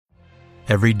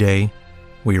Every day,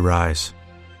 we rise,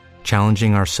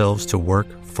 challenging ourselves to work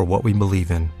for what we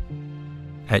believe in.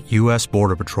 At U.S.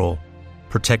 Border Patrol,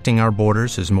 protecting our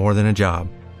borders is more than a job.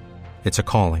 It's a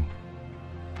calling.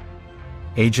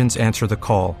 Agents answer the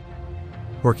call,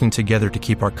 working together to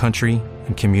keep our country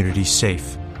and communities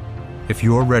safe. If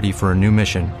you are ready for a new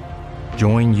mission,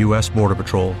 join U.S. Border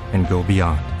Patrol and go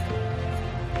beyond.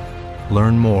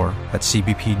 Learn more at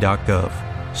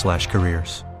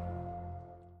cbp.gov/careers.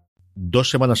 2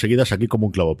 semanas seguidas aquí como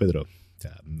un clavo, Pedro. O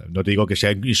sea, no te digo que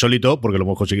sea insólito, porque lo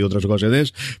hemos conseguido en otras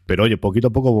ocasiones, pero oye, poquito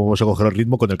a poco vamos a coger el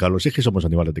ritmo con el calor. Si es que somos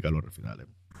animales de calor al final, ¿eh?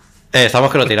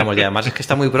 Estamos que lo tiramos ya. Además es que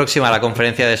está muy próxima a la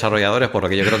conferencia de desarrolladores, por lo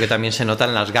que yo creo que también se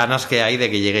notan las ganas que hay de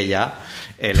que llegue ya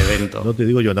el evento. No te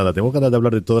digo yo nada. Tengo ganas de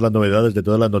hablar de todas las novedades, de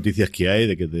todas las noticias que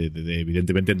hay, de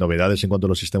evidentemente novedades en cuanto a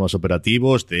los sistemas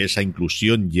operativos, de esa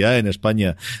inclusión ya en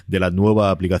España de la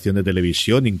nueva aplicación de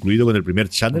televisión, incluido con el primer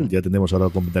channel. Ya tenemos, ahora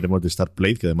comentaremos de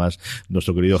StarPlay, que además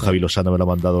nuestro querido Javi Lozano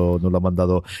nos lo ha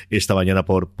mandado esta mañana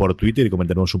por Twitter, y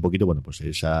comentaremos un poquito, bueno, pues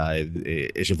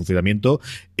ese funcionamiento.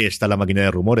 Está la máquina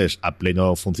de rumores a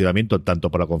pleno funcionamiento,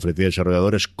 tanto para la conferencia de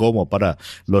desarrolladores como para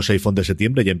los iPhone de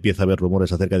septiembre. Ya empieza a haber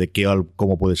rumores acerca de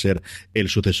cómo puede ser el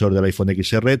sucesor del iPhone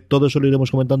XR. Todo eso lo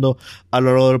iremos comentando a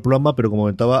lo largo del programa, pero como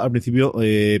comentaba al principio,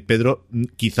 Pedro,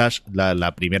 quizás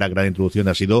la primera gran introducción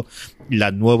ha sido la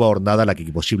nueva hornada, la que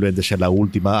posiblemente sea la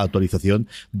última actualización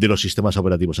de los sistemas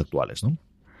operativos actuales, ¿no?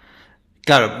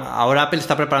 Claro, ahora Apple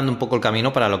está preparando un poco el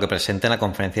camino para lo que presente en la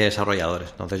conferencia de desarrolladores.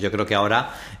 Entonces yo creo que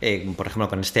ahora, por ejemplo,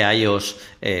 con este iOS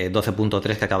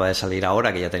 12.3 que acaba de salir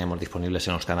ahora, que ya teníamos disponibles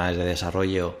en los canales de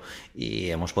desarrollo y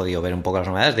hemos podido ver un poco las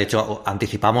novedades. De hecho,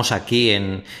 anticipamos aquí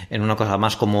en una cosa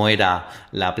más cómo era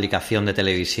la aplicación de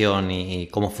televisión y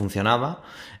cómo funcionaba.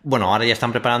 Bueno, ahora ya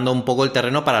están preparando un poco el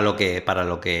terreno para el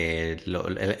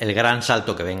gran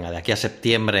salto que venga. De aquí a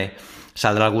septiembre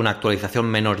saldrá alguna actualización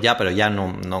menor ya, pero ya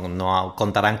no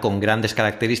contarán con grandes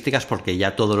características, porque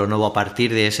ya todo lo nuevo a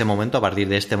partir de este momento,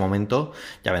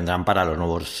 ya vendrán para los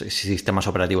nuevos sistemas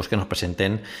operativos que nos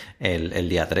presenten el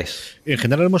día 3. En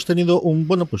general hemos tenido un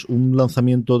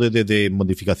lanzamiento de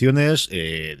modificaciones,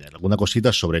 de alguna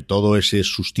cosita, sobre todo ese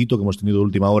sustito que hemos tenido de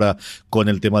última hora con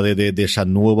el tema de esa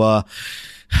nueva...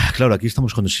 Claro, aquí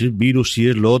estamos con si es virus, si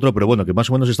es lo otro, pero bueno, que más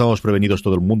o menos estamos prevenidos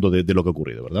todo el mundo de lo que ha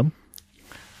ocurrido, ¿verdad?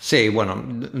 Sí, bueno,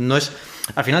 no es,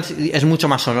 al final es mucho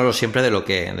más sonoro siempre de lo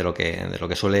que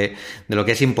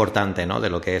es importante, ¿no?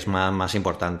 De lo que es más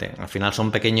importante. Al final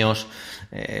son pequeños,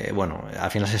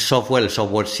 al final es software. El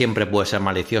software siempre puede ser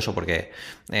malicioso, porque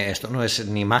esto no es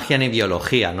ni magia ni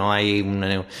biología, no hay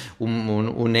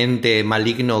un ente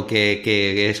maligno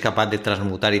que es capaz de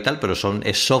transmutar y tal, pero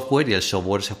es software, y el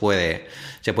software se puede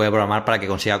programar para que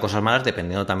consiga cosas malas,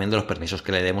 dependiendo también de los permisos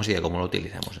que le demos y de cómo lo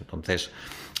utilicemos. Entonces,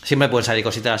 siempre pueden salir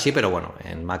cositas así, pero bueno,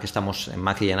 en Mac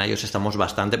y en iOS estamos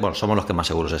bastante, somos los que más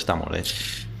seguros estamos, de hecho.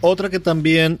 Otra que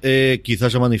también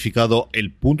quizás ha magnificado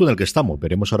el punto en el que estamos,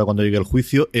 veremos ahora cuando llegue el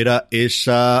juicio, era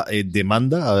esa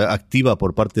demanda activa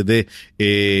por parte de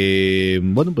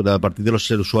a partir de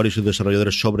los usuarios y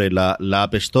desarrolladores sobre la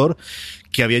App Store,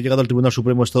 que había llegado al Tribunal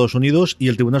Supremo de Estados Unidos, y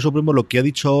el Tribunal Supremo lo que ha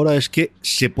dicho ahora es que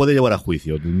se puede llevar a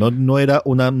juicio. No era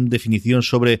una definición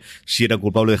sobre si era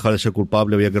culpable o dejar de ser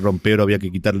culpable, había que romper o había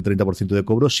que quitar el 30% de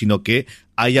cobro, sino que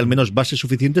hay al menos bases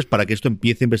suficientes para que esto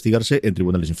empiece a investigarse en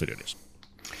tribunales inferiores.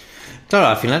 Claro,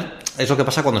 al final es lo que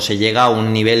pasa cuando se llega a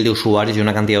un nivel de usuarios y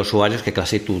una cantidad de usuarios que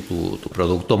casi tu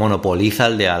producto monopoliza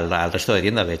al resto de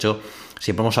tiendas. De hecho,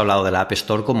 siempre hemos hablado de la App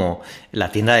Store como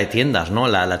la tienda de tiendas, ¿no?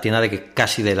 La tienda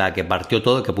casi de la que partió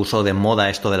todo, que puso de moda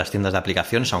esto de las tiendas de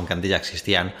aplicaciones, aunque antes ya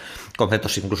existían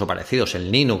conceptos incluso parecidos.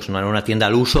 En Linux no era una tienda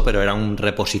al uso, pero era un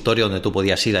repositorio donde tú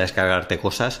podías ir a descargarte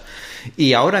cosas.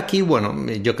 Y ahora aquí,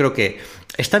 yo creo que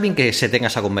está bien que se tenga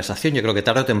esa conversación. Yo creo que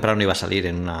tarde o temprano iba a salir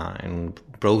en un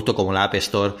producto como la App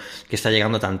Store, que está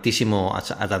llegando a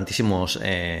tantísimos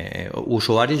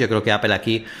usuarios. Yo creo que Apple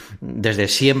aquí desde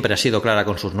siempre ha sido clara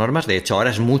con sus normas. De hecho, ahora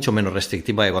es mucho menos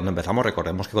restrictiva que cuando empezamos.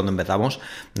 Recordemos que cuando empezamos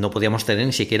no podíamos tener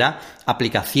ni siquiera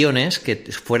aplicaciones que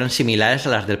fueran similares a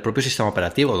las del propio sistema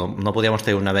operativo. No podíamos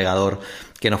tener un navegador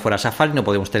que no fuera Safari, no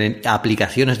podíamos tener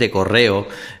aplicaciones de correo,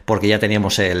 porque ya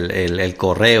teníamos el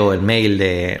correo, el mail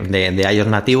de iOS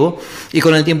nativo, y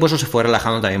con el tiempo eso se fue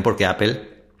relajando también, porque Apple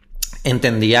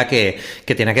entendía que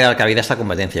tenía que dar cabida a esta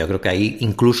competencia. Yo creo que ahí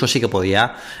incluso sí que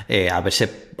podía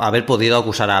haber podido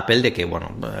acusar a Apple de que,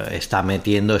 bueno, está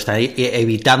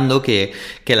evitando que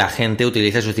la gente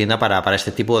utilice su tienda para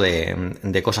este tipo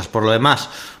de cosas. Por lo demás,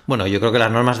 bueno, yo creo que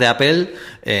las normas de Apple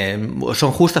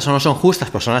son justas o no son justas,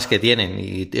 pues son las que tienen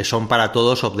y son para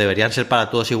todos o deberían ser para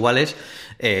todos iguales,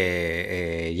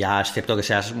 ya excepto que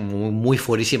seas muy, muy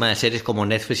fuerísima de series como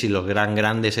Netflix y los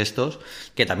grandes estos,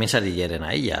 que también se adhieren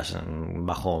a ellas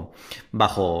bajo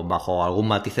algún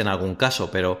matiz en algún caso,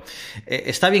 pero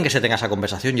está bien que se tenga esa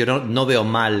conversación. Yo no veo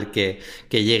mal que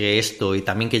llegue esto y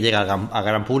también que llegue a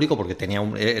gran público, porque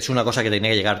es una cosa que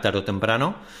tenía que llegar tarde o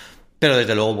temprano. Pero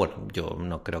desde luego, bueno, yo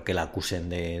no creo que la acusen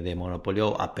de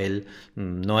monopolio. Apple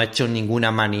no ha hecho ninguna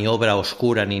maniobra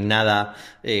oscura ni nada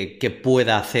que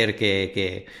pueda hacer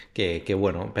que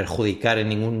bueno, perjudicar en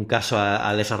ningún caso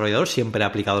al desarrollador. Siempre ha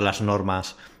aplicado las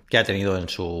normas que ha tenido en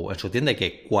su tienda, y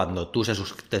que cuando tú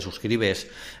te suscribes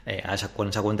con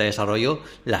esa cuenta de desarrollo,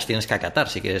 las tienes que acatar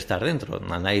si quieres estar dentro.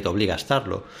 Nadie te obliga a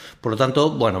estarlo. Por lo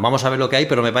tanto, bueno, vamos a ver lo que hay,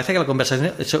 pero me parece que la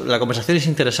conversación es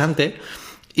interesante.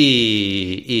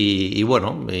 Y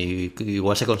bueno,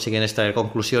 igual se consiguen extraer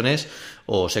conclusiones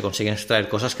o se consiguen extraer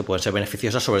cosas que pueden ser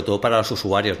beneficiosas, sobre todo para los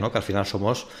usuarios, ¿no? Que al final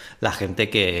somos la gente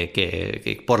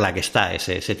que por la que está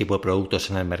ese tipo de productos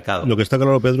en el mercado. Lo que está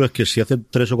claro, Pedro, es que si hace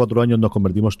 3 o 4 años nos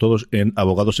convertimos todos en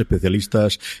abogados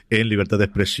especialistas en libertad de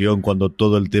expresión, cuando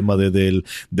todo el tema de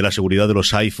la seguridad de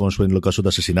los iPhones, o en los casos de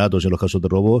asesinatos, en los casos de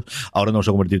robos, ahora nos vamos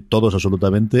a convertir todos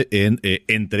absolutamente en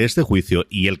entre este juicio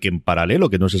y el que en paralelo,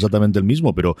 que no es exactamente el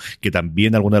mismo, pero que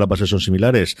también algunas de las bases son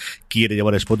similares, quiere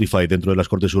llevar a Spotify dentro de las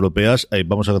Cortes Europeas,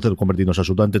 vamos a convertirnos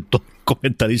absolutamente todos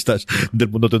comentaristas del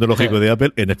mundo tecnológico de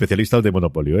Apple en especialistas de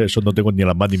monopolio. Eso no tengo ni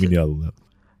la más ni mínima duda.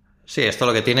 Sí, esto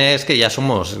lo que tiene es que ya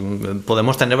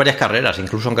podemos tener varias carreras,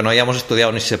 incluso aunque no hayamos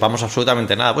estudiado ni sepamos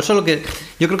absolutamente nada. Pues eso es lo que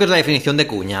yo creo que es la definición de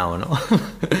cuñado, ¿no?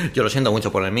 Yo lo siento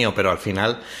mucho por el mío, pero al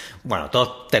final, bueno,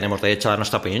 todos tenemos derecho a dar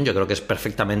nuestra opinión. Yo creo que es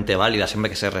perfectamente válida siempre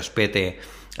que se respete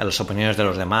a las opiniones de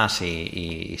los demás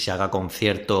y se haga con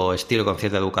cierto estilo, con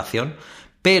cierta educación.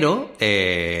 Pero,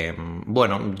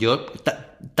 bueno, yo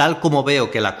tal como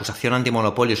veo que la acusación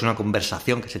antimonopolio es una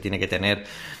conversación que se tiene que tener,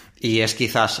 y es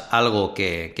quizás algo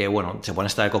que bueno, se pueden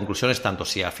extraer conclusiones, tanto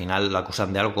si al final la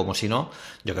acusan de algo como si no.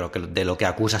 Yo creo que de lo que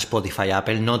acusa Spotify a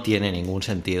Apple no tiene ningún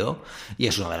sentido, y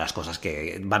es una de las cosas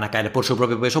que van a caer por su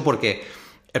propio peso, porque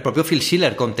el propio Phil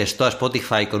Schiller contestó a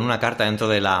Spotify con una carta dentro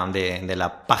de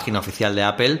la página oficial de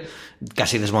Apple,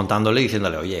 casi desmontándole,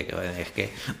 diciéndole, oye, es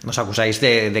que nos acusáis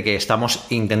de que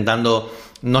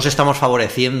nos estamos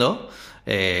favoreciendo,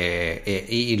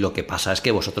 y lo que pasa es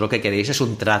que vosotros lo que queréis es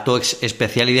un trato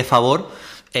especial y de favor,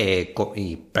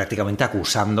 y prácticamente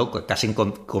acusando, casi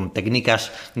con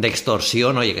técnicas de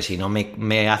extorsión. Oye, que si no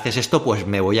me haces esto, pues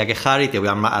me voy a quejar y te voy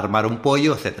a armar un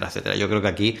pollo, etcétera, etcétera. Yo creo que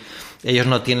aquí ellos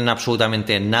no tienen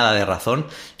absolutamente nada de razón.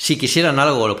 Si quisieran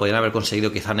algo, lo podrían haber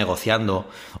conseguido quizá negociando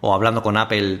o hablando con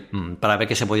Apple para ver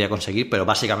qué se podía conseguir, pero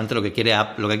básicamente lo que quiere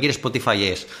Spotify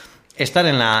es estar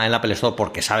en la Apple Store,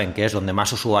 porque saben que es donde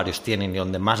más usuarios tienen y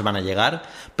donde más van a llegar,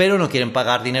 pero no quieren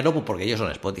pagar dinero porque ellos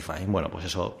son Spotify. Bueno, pues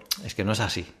eso es que no es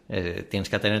así. Tienes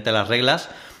que atenerte a las reglas.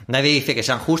 Nadie dice que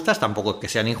sean justas, tampoco que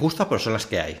sean injustas, pero son las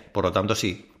que hay. Por lo tanto,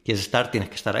 si quieres estar, tienes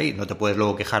que estar ahí. No te puedes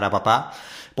luego quejar a papá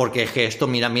porque es que esto,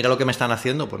 mira lo que me están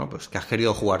haciendo. Bueno, pues que has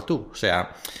querido jugar tú. O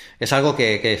sea, es algo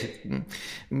que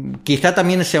quizá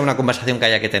también sea una conversación que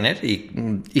haya que tener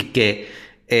y que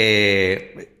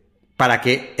para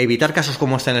que evitar casos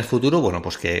como este en el futuro, bueno,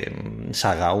 pues que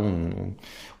salga un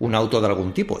auto de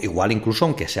algún tipo. Igual incluso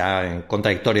aunque sea en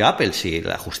contradictorio a Apple, si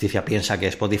la justicia piensa que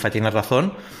Spotify tiene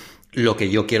razón, lo que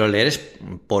yo quiero leer es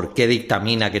por qué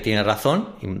dictamina que tiene razón,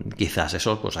 y quizás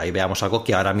eso, pues ahí veamos algo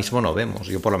que ahora mismo no vemos.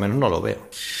 Yo por lo menos no lo veo.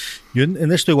 Yo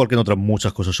en esto, igual que en otras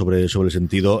muchas cosas sobre el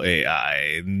sentido,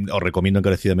 os recomiendo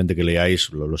encarecidamente que leáis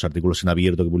los artículos en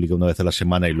abierto que publica una vez a la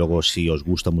semana, y luego, si os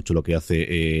gusta mucho lo que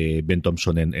hace Ben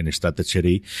Thompson en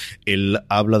Strategy, él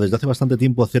habla desde hace bastante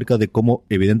tiempo acerca de cómo,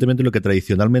 evidentemente, lo que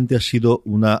tradicionalmente ha sido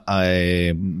una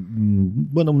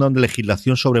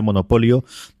legislación sobre monopolio,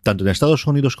 tanto en Estados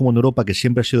Unidos como en Europa, que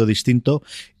siempre ha sido distinto,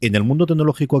 en el mundo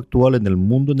tecnológico actual, en el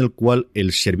mundo en el cual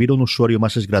el servir a un usuario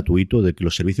más es gratuito, de que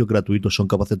los servicios gratuitos son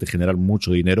capaces de generar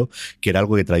mucho dinero, que era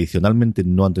algo que tradicionalmente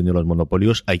no han tenido los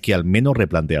monopolios, hay que al menos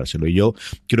replanteárselo. Y yo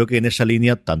creo que en esa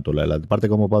línea, tanto la parte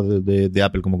como de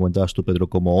Apple, como comentabas tú, Pedro,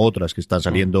 como otras que están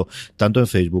saliendo tanto en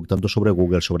Facebook, tanto sobre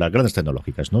Google, sobre las grandes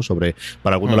tecnológicas, ¿no?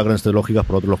 Para algunos las grandes tecnológicas,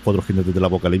 por otros los cuatro jinetes del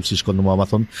apocalipsis como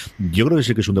Amazon. Yo creo que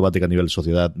sí que es un debate que a nivel de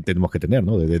sociedad tenemos que tener,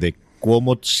 ¿no? De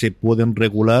cómo se pueden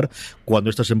regular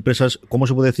cuando estas empresas, cómo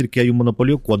se puede decir que hay un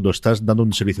monopolio cuando estás dando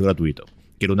un servicio gratuito,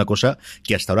 que era una cosa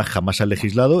que hasta ahora jamás se ha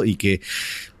legislado y que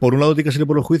por un lado tiene que salir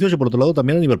por los juicios y por otro lado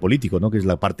también a nivel político, ¿no? Que es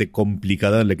la parte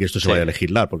complicada en la que esto se vaya a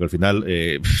legislar, porque al final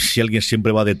si alguien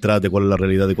siempre va detrás de cuál es la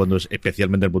realidad de cuando es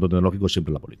especialmente el punto tecnológico,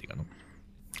 siempre la política, ¿no?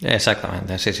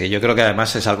 Exactamente, sí. Yo creo que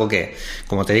además es algo que,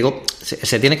 como te digo,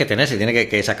 se tiene que tener, se tiene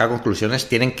que sacar conclusiones,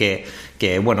 tienen que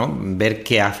bueno, ver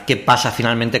qué pasa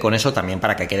finalmente con eso también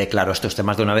para que quede claro estos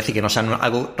temas de una vez y que no sean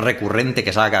algo recurrente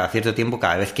que salga cada cierto tiempo,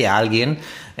 cada vez que a alguien,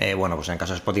 bueno, pues en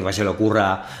caso de Spotify se le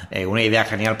ocurra una idea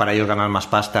genial para ellos ganar más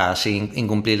pasta sin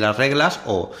incumplir las reglas,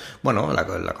 o, bueno,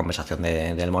 la conversación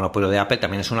del monopolio de Apple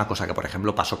también es una cosa que, por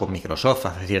ejemplo, pasó con Microsoft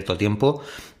hace cierto tiempo.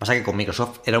 Pasa que con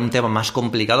Microsoft era un tema más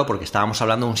complicado porque estábamos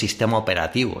hablando de un sistema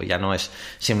operativo, ya no es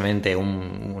simplemente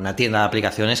una tienda de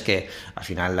aplicaciones, que al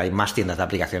final hay más tiendas de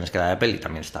aplicaciones que la de Apple, y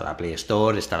también está la Play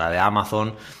Store, está la de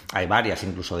Amazon, hay varias,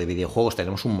 incluso de videojuegos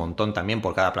tenemos un montón también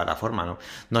por cada plataforma,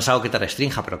 no es algo que te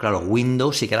restrinja, pero claro,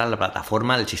 Windows sí que era la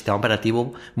plataforma, el sistema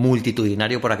operativo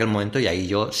multitudinario por aquel momento, y ahí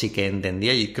yo sí que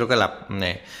entendía, y creo que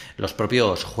los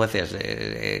propios jueces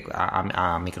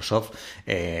a Microsoft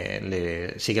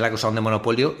sí que la acusaron de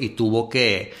monopolio y tuvo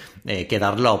que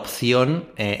dar la opción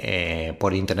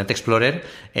por Internet Explorer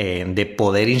de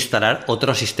poder instalar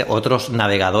otros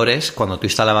navegadores cuando tú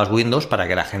instalabas Windows, para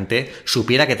que la gente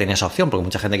supiera que tenía esa opción, porque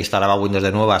mucha gente que instalaba Windows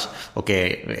de nuevas o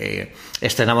que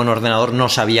estrenaba un ordenador no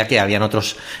sabía que habían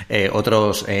otros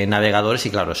navegadores, y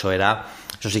claro,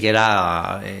 eso sí que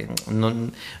era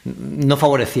no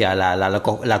favorecía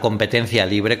la competencia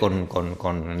libre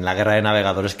con la guerra de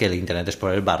navegadores que el Internet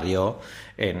Explorer barrió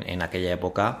en aquella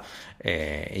época.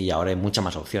 Y ahora hay muchas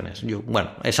más opciones.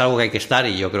 Bueno, es algo que hay que estar,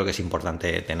 y yo creo que es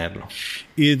importante tenerlo.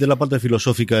 Y de la parte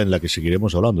filosófica, en la que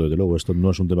seguiremos hablando, desde luego, esto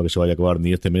no es un tema que se vaya a acabar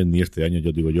ni este mes ni este año,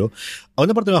 yo digo yo. A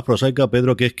una parte más prosaica,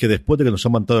 Pedro, que es que después de que nos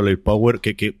han mandado el AirPower,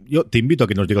 que yo te invito a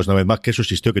que nos digas una vez más que eso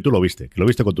existió, que tú lo viste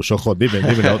con tus ojos, dime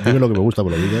lo que me gusta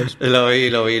por lo digas. Lo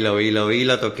vi,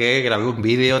 lo toqué, grabé un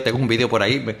vídeo, tengo un vídeo por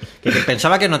ahí que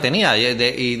pensaba que no tenía,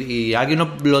 y alguien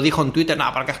lo dijo en Twitter,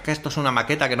 no, porque es que esto es una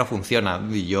maqueta que no funciona,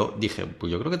 y yo dije,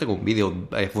 pues yo creo que tengo un vídeo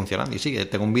funcionando, y sí,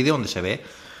 tengo un vídeo donde se ve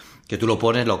que tú lo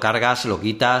pones, lo cargas, lo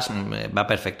quitas, va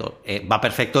perfecto. Va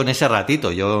perfecto en ese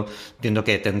ratito. Yo entiendo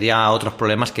que tendría otros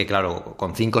problemas que, claro,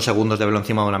 con 5 segundos de verlo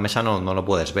encima de una mesa no lo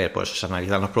puedes ver, por eso se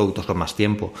analizan los productos con más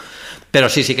tiempo. Pero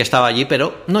sí que estaba allí,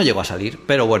 pero no llegó a salir.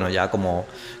 Pero bueno, ya como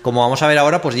vamos a ver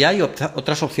ahora, pues ya hay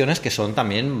otras opciones que son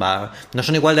también, no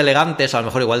son igual de elegantes, a lo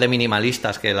mejor igual de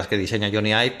minimalistas que las que diseña Johnny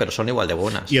Ive, pero son igual de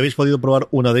buenas. Y habéis podido probar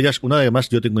una de ellas, una además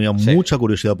yo tengo ya mucha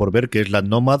curiosidad por ver, que es la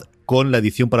Nomad con la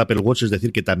edición para Apple Watch, es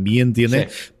decir, que también tiene,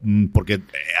 porque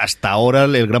hasta ahora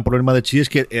el gran problema de Qi es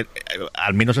que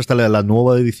al menos hasta la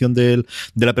nueva edición del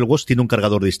Apple Watch tiene un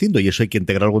cargador distinto, y eso hay que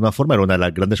integrar de alguna forma. Era una de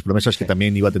las grandes promesas que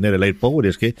también iba a tener el AirPower, y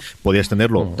es que podías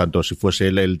tenerlo tanto si fuese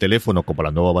el teléfono, como la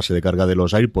nueva base de carga de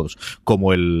los AirPods,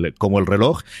 como el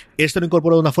reloj. Esto lo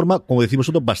incorpora de una forma, como decimos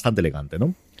nosotros, bastante elegante,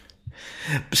 ¿no?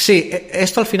 Sí,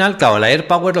 esto al final, claro, la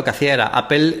AirPower lo que hacía era,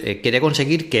 Apple quería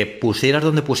conseguir que pusieras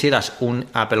donde pusieras un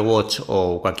Apple Watch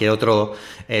o cualquier otro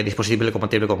dispositivo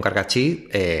compatible con carga Qi,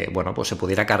 bueno, pues se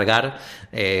pudiera cargar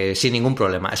sin ningún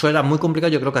problema. Eso era muy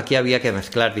complicado, yo creo que aquí había que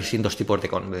mezclar distintos tipos de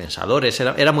condensadores,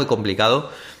 era muy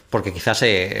complicado, porque quizás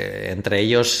entre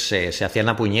ellos se hacían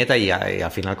la puñeta y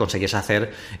al final conseguías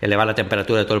elevar la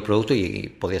temperatura de todo el producto, y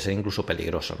podía ser incluso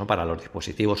peligroso, ¿no?, para los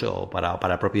dispositivos o para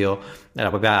la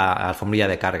propia alfombrilla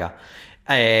de carga.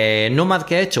 Nomad,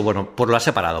 ¿qué ha hecho? Bueno, pues lo ha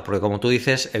separado, porque como tú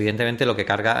dices, evidentemente lo que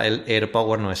carga el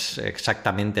AirPower no es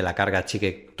exactamente la carga Qi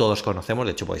que todos conocemos.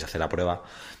 De hecho, podéis hacer la prueba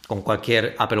con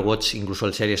cualquier Apple Watch, incluso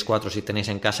el Series 4 si tenéis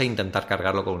en casa, e intentar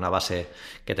cargarlo con una base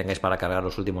que tengáis para cargar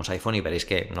los últimos iPhone, y veréis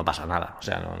que no pasa nada, o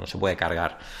sea, no se puede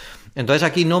cargar. Entonces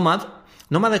aquí Nomad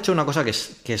ha hecho una cosa que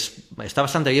está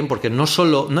bastante bien, porque no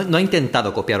ha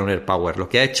intentado copiar un AirPower. Lo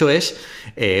que ha hecho es,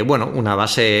 una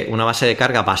base de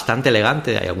carga bastante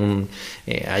elegante.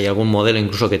 Hay algún modelo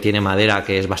incluso que tiene madera,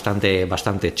 que es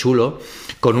bastante chulo,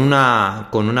 con una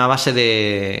base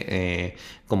de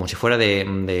como si fuera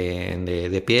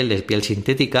de piel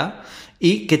sintética,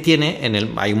 y que tiene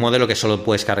hay un modelo que solo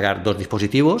puedes cargar 2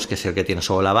 dispositivos, que es el que tiene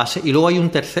solo la base, y luego hay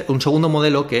un segundo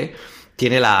modelo que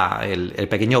tiene el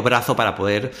pequeño brazo para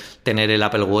poder tener el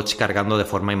Apple Watch cargando de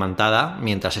forma imantada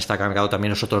mientras está cargado también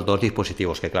los otros 2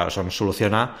 dispositivos, que claro, eso nos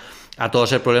soluciona a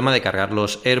todos el problema de cargar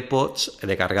los AirPods,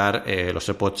 de cargar los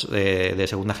AirPods de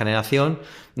segunda generación,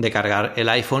 de cargar el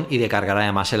iPhone y de cargar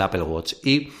además el Apple Watch.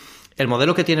 Y el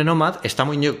modelo que tiene Nomad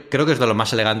yo creo que es de los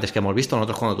más elegantes que hemos visto.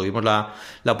 Nosotros, cuando tuvimos la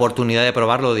oportunidad de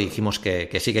probarlo, dijimos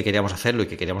que sí que queríamos hacerlo y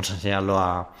que queríamos enseñarlo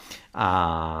a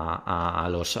a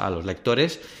los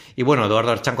lectores. Y bueno,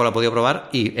 Eduardo Archanco lo ha podido probar,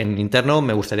 y en interno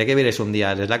me gustaría que vierais un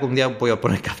día el Slack, un día voy a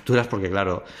poner capturas, porque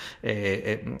claro,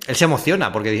 él se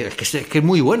emociona porque dice, es que es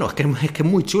muy bueno, es que es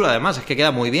muy chulo, además es que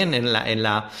queda muy bien en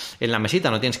la mesita,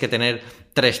 no tienes que tener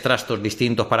 3 trastos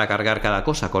distintos para cargar cada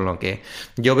cosa, con lo que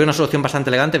yo veo una solución bastante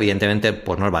elegante. Evidentemente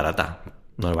pues no es barata,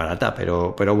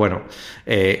 pero bueno,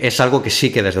 es algo que sí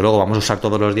que desde luego vamos a usar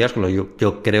todos los días, con lo que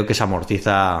yo creo que se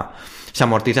amortiza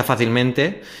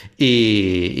fácilmente,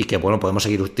 y que bueno, podemos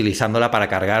seguir utilizándola para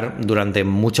cargar durante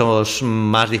muchos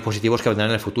más dispositivos que vendrán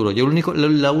en el futuro. Yo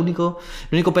lo único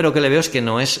pero que le veo es que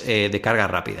no es de carga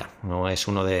rápida, no es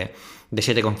uno de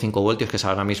 7,5 voltios, que es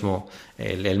ahora mismo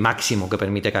el máximo que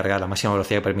permite cargar, la máxima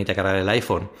velocidad que permite cargar el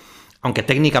iPhone. Aunque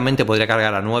técnicamente podría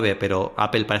cargar a 9, pero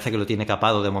Apple parece que lo tiene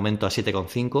capado de momento a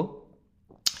 7,5.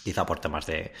 Quizá por temas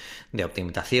de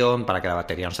optimización, para que la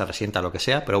batería no se resienta, lo que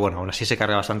sea, pero bueno, aún así se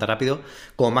carga bastante rápido.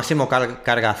 Como máximo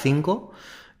carga a 5,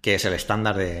 que es el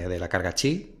estándar de la carga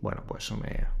Qi. Bueno, pues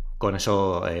con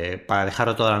eso, para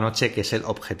dejarlo toda la noche, que es el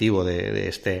objetivo de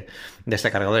este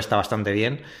cargador, está bastante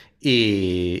bien.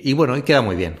 Y bueno, y queda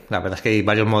muy bien. La verdad es que hay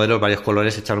varios modelos, varios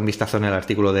colores. Echar un vistazo en el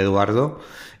artículo de Eduardo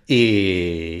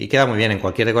y queda muy bien. En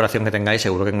cualquier decoración que tengáis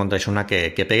seguro que encontráis una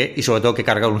que pegue, y sobre todo que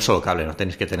carga un solo cable. No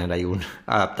tenéis que tener ahí un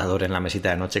adaptador en la mesita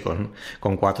de noche con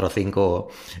 4 o 5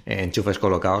 enchufes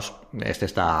colocados. Este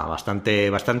está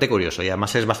bastante curioso, y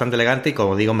además es bastante elegante, y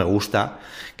como digo, me gusta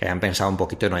que hayan pensado un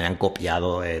poquito y no hayan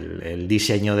copiado el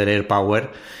diseño del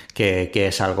AirPower, que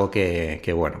es algo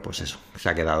que bueno, pues eso, se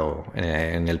ha quedado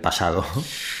en el pasado.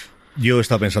 Yo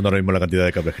estaba pensando ahora mismo en la cantidad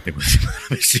de cables que tengo encima de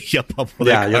la mesilla para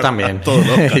poder... Ya, yo también.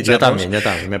 Yo también.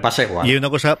 Me pasa igual. Y hay una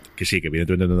cosa que sí, que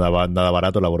evidentemente no es nada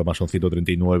barato. La broma son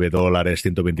 $139,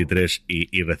 123,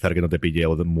 y rezar que no te pille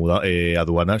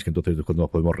aduanas, que entonces cuando nos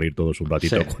podemos reír todos un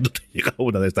ratito, sí, cuando te llega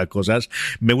una de estas cosas.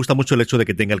 Me gusta mucho el hecho de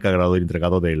que tenga el cargador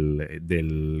integrado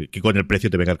que con el precio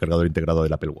te venga el cargador integrado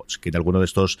del Apple Watch. Que en alguno de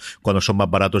estos, cuando son más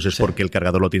baratos, es porque el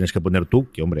cargador lo tienes que poner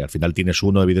tú, que hombre, al final tienes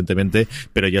uno, evidentemente,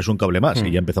 pero ya es un cable más,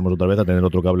 y ya empezamos otra vez a tener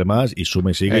otro cable más, y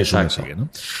suma y sigue. Exacto. Y suma y sigue, ¿no?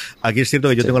 Aquí es cierto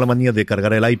que yo tengo la manía de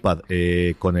cargar el iPad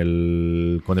con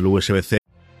el USB-C.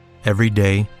 Every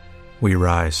day we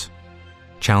rise,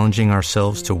 challenging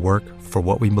ourselves to work for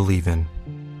what we believe in.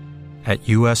 At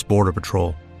U.S. Border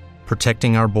Patrol,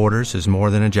 protecting our borders is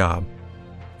more than a job.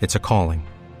 It's a calling.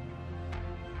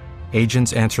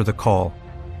 Agents answer the call,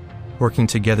 working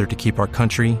together to keep our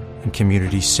country and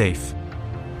communities safe.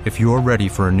 If you're ready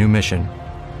for a new mission,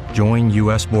 join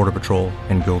U.S. Border Patrol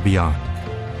and go beyond.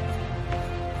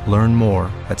 Learn more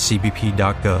at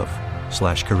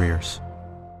cbp.gov/careers.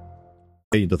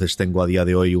 Y entonces tengo a día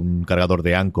de hoy un cargador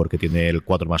de Anchor que tiene el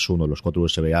 4+1, los 4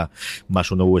 USB-A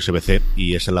más 1 USB-C,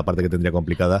 y esa es la parte que tendría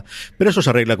complicada. Pero eso se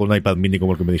arregla con un iPad mini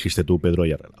como el que me dijiste tú, Pedro,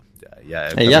 y arreglado. Ya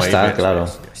está, claro.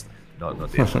 Ya está. No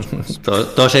tienes más.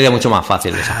 todo sería mucho más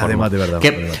fácil de esa forma. Además, de verdad.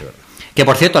 Que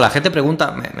por cierto, la gente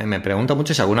me pregunta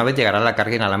mucho si alguna vez llegará la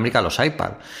carga inalámbrica a los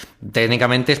iPad.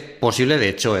 Técnicamente es posible, de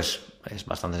hecho es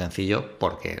bastante sencillo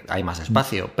porque hay más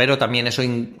espacio, pero también eso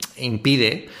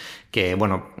impide que,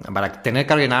 bueno, para tener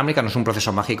carga inalámbrica no es un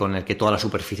proceso mágico en el que toda la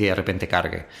superficie de repente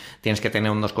cargue. Tienes que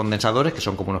tener unos condensadores que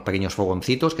son como unos pequeños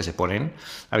fogoncitos que se ponen.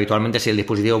 Habitualmente, si el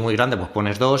dispositivo es muy grande, pues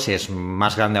pones 2, si es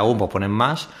más grande aún, pues pones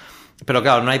más. Pero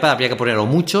claro, en un iPad habría que poner o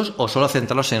muchos o solo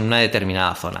centrarlos en una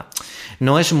determinada zona.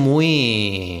 No es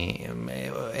muy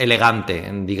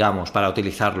elegante, digamos, para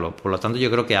utilizarlo. Por lo tanto, yo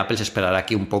creo que Apple se esperará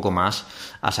aquí un poco más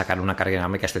a sacar una carga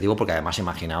inalámbrica de este tipo, porque además,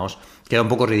 imaginaos, queda un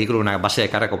poco ridículo una base de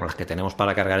carga como las que tenemos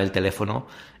para cargar el teléfono,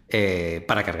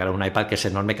 para cargar un iPad que es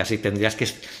enorme. Casi tendrías que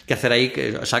hacer ahí,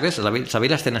 ¿sabes?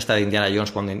 ¿Sabéis la escena esta de Indiana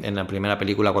Jones cuando en la primera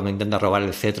película, cuando intenta robar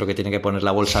el cetro, que tiene que poner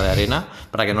la bolsa de arena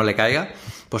para que no le caiga?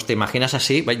 Pues te imaginas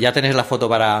así, ya tenéis la foto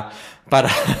para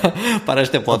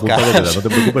este podcast. No te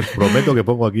preocupes, prometo que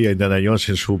pongo aquí a Indiana Jones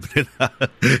en su plena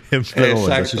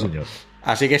momento, sí señor.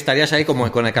 Así que estarías ahí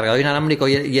como con el cargador inalámbrico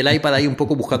y el iPad ahí un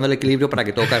poco buscando el equilibrio para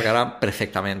que todo cargara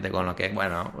perfectamente, con lo que,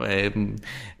 bueno,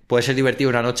 puede ser divertido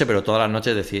una noche, pero todas las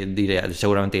noches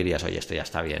seguramente dirías, oye, esto ya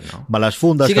está bien, ¿no? Las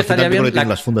fundas, sí, que al final tienen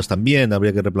las fundas también,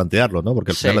 habría que replantearlo, ¿no?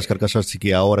 Porque al final las carcasas sí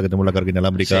que ahora que tenemos la carga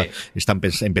inalámbrica están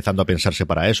empezando a pensarse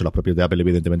para eso. Las propias de Apple,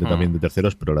 evidentemente, también de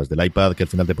terceros, pero las del iPad, que al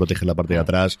final te protegen la parte de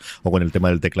atrás, o con el tema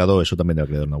del teclado, eso también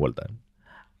debe dar una vuelta, ¿eh?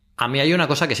 A mí hay una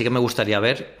cosa que sí que me gustaría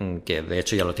ver, que de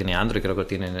hecho ya lo tiene Android, creo que lo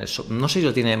tienen, no sé si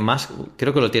lo tiene más,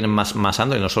 creo que lo tienen más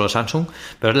Android, no solo Samsung,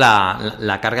 pero es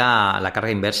la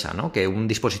carga inversa, ¿no? Que un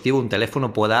dispositivo, un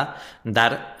teléfono pueda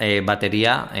dar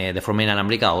batería de forma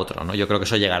inalámbrica a otro, ¿no? Yo creo que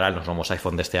eso llegará en los nuevos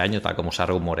iPhone de este año, tal como se ha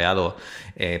rumoreado,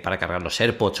 para cargar los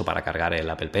AirPods o para cargar el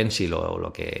Apple Pencil o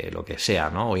lo que sea,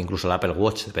 ¿no? O incluso el Apple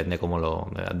Watch, depende cómo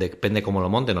lo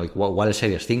monten, o igual el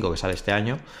Series 5 que sale este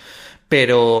año.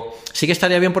 Pero sí que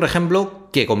estaría bien, por ejemplo,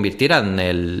 que convirtieran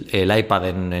el iPad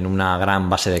en una gran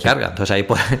base de carga. Entonces ahí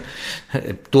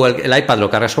tú el iPad lo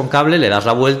cargas con cable, le das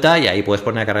la vuelta y ahí puedes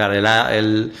poner a cargar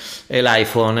el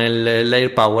iPhone, el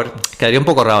AirPower. Quedaría un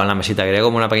poco raro en la mesita, quedaría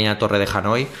como una pequeña torre de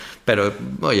Hanoi. Pero,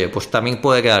 oye, pues también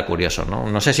puede quedar curioso, ¿no?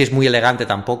 No sé si es muy elegante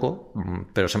tampoco,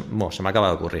 pero se me acaba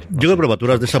de ocurrir. Yo creo que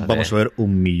probaturas de esas vamos a ver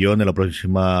 1 millón en la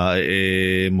próxima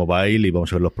mobile y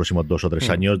vamos a ver los próximos 2 o 3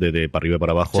 años de para arriba y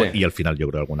para abajo, y al final yo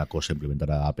creo que alguna cosa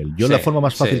implementará Apple. Yo la forma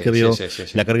más fácil que veo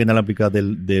la carga inalámbrica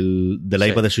del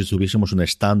iPad es si tuviésemos un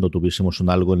stand o tuviésemos un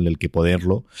algo en el que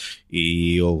ponerlo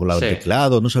o con el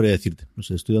teclado, no sabría decirte. No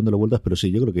sé, estoy dándole vueltas, pero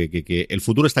sí, yo creo que el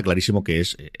futuro está clarísimo que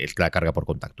es la carga por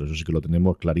contacto. Eso sí que lo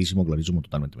tenemos clarísimo,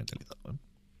 totalmente mentalizado, ¿eh?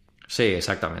 Sí,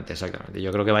 exactamente.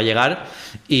 Yo creo que va a llegar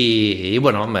y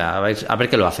bueno, a ver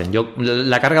qué lo hacen. Yo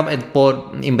la carga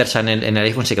por inversa en el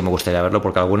iPhone sí que me gustaría verlo,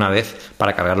 porque alguna vez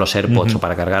para cargar los AirPods o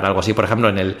para cargar algo así, por ejemplo,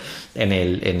 en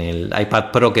el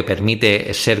iPad Pro, que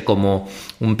permite ser como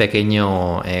una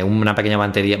pequeña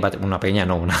batería,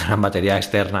 una gran batería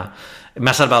externa, me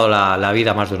ha salvado la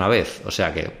vida más de una vez. O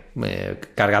sea que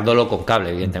cargándolo con cable,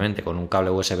 evidentemente, con un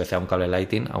cable USB-C a un cable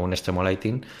Lightning, a un extremo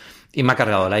Lightning. Y me ha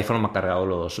cargado el iPhone, me ha cargado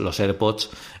los AirPods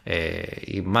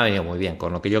y me ha venido muy bien,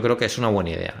 con lo que yo creo que es una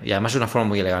buena idea. Y además es una forma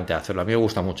muy elegante de hacerlo. A mí me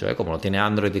gusta mucho, como lo tiene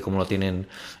Android y como lo tienen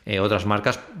otras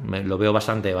marcas, lo veo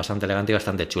bastante elegante y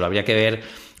bastante chulo. Habría que ver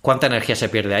cuánta energía se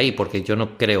pierde ahí, porque yo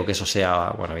no creo que eso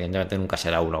sea, bueno, evidentemente nunca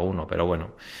será 1 a 1, pero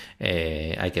bueno,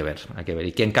 hay que ver.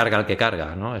 ¿Y quién carga al que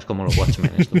carga, no? Es como los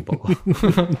Watchmen, esto un poco.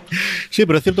 Sí,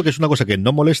 pero es cierto que es una cosa que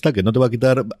no molesta, que no te va a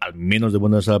quitar, al menos de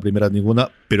buenas a la primera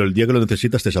ninguna, pero el día que lo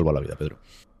necesitas te salva la vida, Pedro.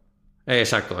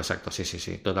 Exacto,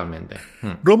 sí, totalmente.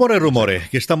 Rumores,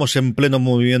 que estamos en pleno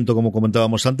movimiento, como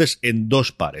comentábamos antes, en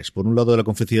 2 pares. Por un lado, de la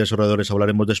conferencia de desarrolladores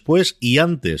hablaremos después, y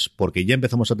antes, porque ya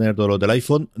empezamos a tener todo lo del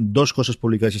iPhone, 2 cosas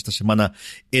publicadas esta semana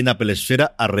en Apple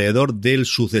Esfera alrededor del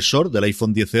sucesor del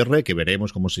iPhone XR, que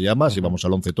veremos cómo se llama, si vamos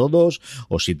al 11 todos,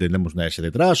 o si tenemos una S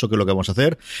detrás, o qué es lo que vamos a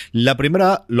hacer. La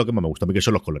primera, lo que más me gusta a mí, que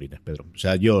son los colorines, Pedro. O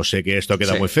sea, yo sé que esto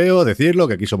queda muy feo decirlo,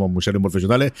 que aquí somos muy serios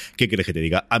profesionales. ¿Qué quieres que te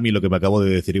diga? A mí lo que me acabo de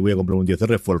decir y voy a comprar un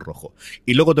 10R fue el rojo.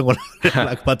 Y luego tengo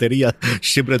la batería,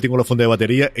 siempre tengo la funda de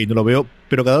batería y no lo veo,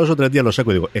 pero cada 2 o 3 días lo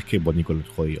saco y digo, es que es bonito el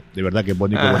jodido. De verdad que es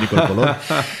bonito el color.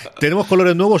 Tenemos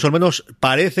colores nuevos, o al menos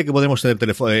parece que podemos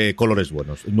tener colores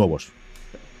nuevos.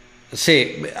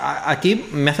 Sí, aquí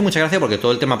me hace mucha gracia porque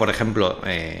todo el tema, por ejemplo,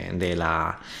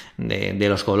 de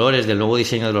los colores, del nuevo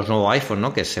diseño de los nuevos iPhone,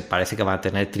 ¿no? Que se parece que va a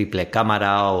tener triple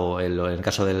cámara, o en el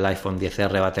caso del iPhone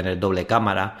XR va a tener doble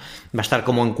cámara, va a estar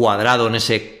como encuadrado en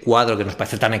ese cuadro que nos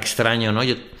parece tan extraño, ¿no?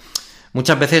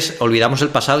 Muchas veces olvidamos el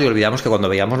pasado y olvidamos que cuando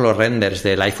veíamos los renders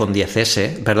del iPhone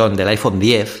del iPhone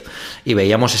 10 y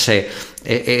veíamos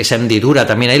esa hendidura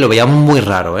también ahí, lo veíamos muy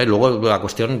raro, ¿eh? Luego la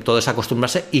cuestión, todo es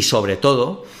acostumbrarse y sobre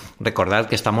todo recordad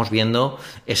que estamos viendo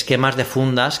esquemas de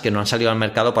fundas que no han salido al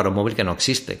mercado para un móvil que no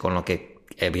existe, con lo que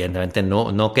evidentemente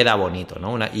no queda bonito,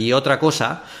 ¿no? Y otra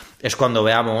cosa es cuando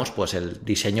veamos pues el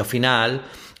diseño final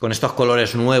con estos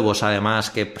colores nuevos, además,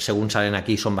 que según salen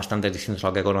aquí son bastante distintos a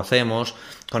lo que conocemos,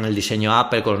 con el diseño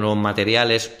Apple, con los nuevos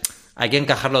materiales. Hay que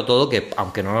encajarlo todo, que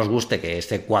aunque no nos guste que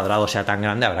este cuadrado sea tan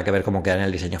grande, habrá que ver cómo queda en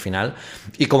el diseño final.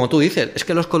 Y como tú dices, es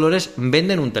que los colores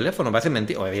venden un teléfono, parece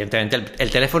mentira. Evidentemente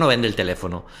el teléfono vende el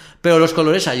teléfono, pero los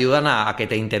colores ayudan a que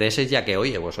te intereses, ya que,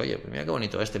 oye, mira qué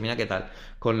bonito mira qué tal.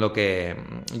 Con lo que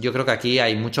yo creo que aquí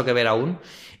hay mucho que ver aún.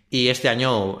 Y este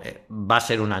año va a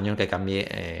ser un año en que cambie,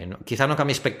 quizá no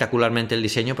cambie espectacularmente el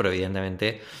diseño, pero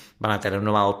evidentemente van a tener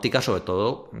nueva óptica, sobre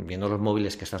todo viendo los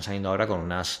móviles que están saliendo ahora con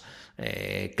unas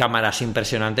cámaras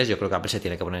impresionantes. Yo creo que Apple se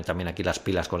tiene que poner también aquí las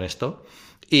pilas con esto.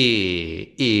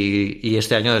 Y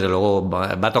este año, desde luego,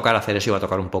 va a tocar hacer eso y va a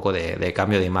tocar un poco de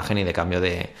cambio de imagen y de cambio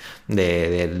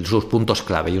de sus puntos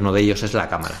clave. Y uno de ellos es la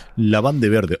cámara. La banda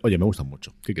verde, oye, me gusta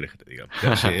mucho. ¿Qué quieres que te diga?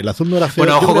 Sí, el azul no era feo.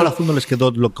 Bueno, ojo, el azul no les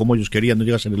quedó como ellos querían. No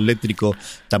llega a ser eléctrico,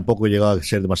 tampoco llegaba a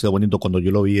ser demasiado bonito. Cuando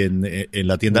yo lo vi en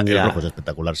la tienda, el rojo es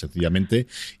espectacular, sencillamente.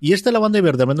 Y la banda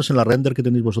verde, al menos en la render que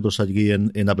tenéis vosotros allí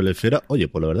en Apple Esfera, oye,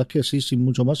 pues la verdad es que sí, sin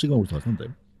mucho más, sí que me gusta bastante.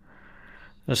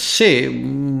 Sí,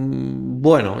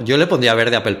 bueno, yo le pondría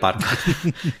verde a Apple Park,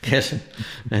 que es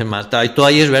más, todo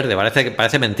ahí es verde,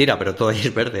 parece mentira, pero todo ahí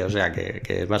es verde, o sea que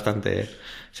es bastante,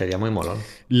 sería muy molón.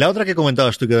 La otra que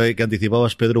comentabas tú, que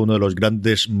anticipabas, Pedro, una de las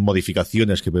grandes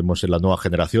modificaciones que vemos en la nueva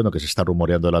generación, o que se está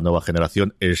rumoreando de la nueva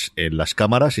generación, es en las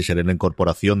cámaras, y será la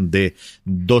incorporación de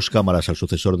 2 cámaras al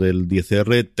sucesor del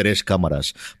 10R, 3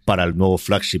 cámaras para el nuevo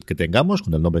flagship que tengamos,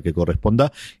 con el nombre que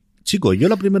corresponda. Chico, yo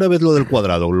la primera vez lo del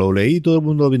cuadrado lo leí, todo el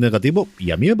mundo lo vi negativo,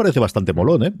 y a mí me parece bastante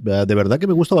molón, ¿eh? De verdad que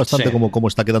me gusta bastante Sí. cómo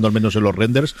está quedando, al menos en los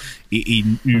renders, y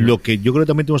lo que yo creo que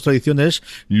también tenemos tradición es,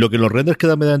 lo que en los renders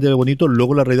queda medianamente bonito,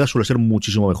 luego la realidad suele ser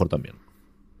muchísimo mejor también.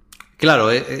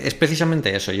 Claro, es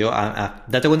precisamente eso.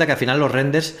 Date cuenta que al final los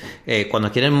renders,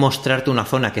 cuando quieren mostrarte una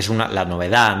zona, que es la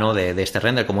novedad, ¿no? de este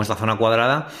render, como es la zona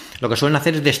cuadrada, lo que suelen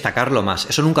hacer es destacarlo más.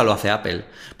 Eso nunca lo hace Apple,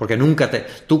 porque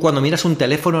tú cuando miras un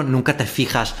teléfono nunca te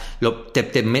fijas,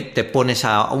 te pones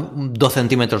a 2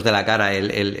 centímetros de la cara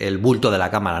el bulto de la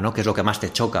cámara, ¿no? Que es lo que más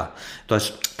te choca.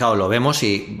 Entonces, claro, lo vemos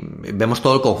y vemos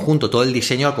todo el conjunto, todo el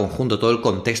diseño al conjunto, todo el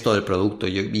contexto del producto.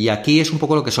 Y aquí es un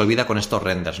poco lo que se olvida con estos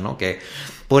renders, ¿no? Que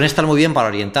pueden estar muy bien para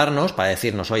orientarnos, para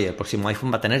decirnos, oye, el próximo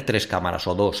iPhone va a tener 3 cámaras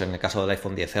o 2 en el caso del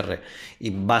iPhone XR,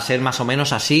 y va a ser más o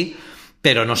menos así,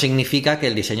 pero no significa que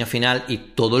el diseño final y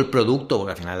todo el producto,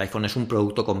 porque al final el iPhone es un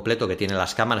producto completo que tiene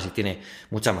las cámaras y tiene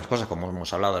muchas más cosas, como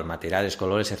hemos hablado, de materiales,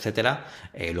 colores, etcétera,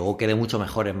 luego quede mucho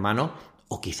mejor en mano,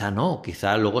 o quizá no,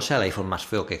 quizá luego sea el iPhone más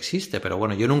feo que existe, pero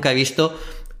bueno, yo nunca he visto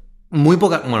muy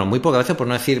poca veces, por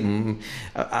no decir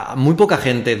muy poca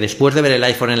gente, después de ver el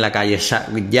iPhone en la calle,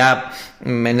 ya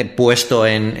puesto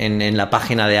en la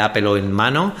página de Apple o en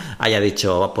mano, haya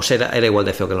dicho, pues era igual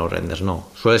de feo que los renders. No,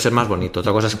 suele ser más bonito.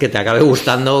 Otra cosa es que te acabe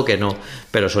gustando o que no,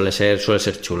 pero suele ser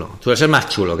chulo. Suele ser más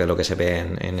chulo que lo que se ve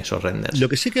en esos renders. Lo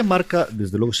que sí que marca,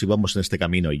 desde luego, si vamos en este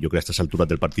camino, y yo creo que a estas alturas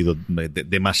del partido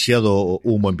demasiado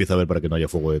humo empieza a haber para que no haya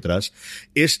fuego detrás,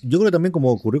 es, yo creo que también como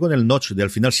ocurrió con el notch, de al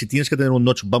final, si tienes que tener un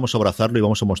notch, vamos a abrazarlo y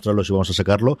vamos a mostrarlo y vamos a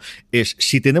sacarlo, es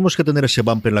si tenemos que tener ese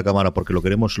bump en la cámara porque lo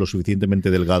queremos lo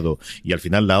suficientemente delgado y al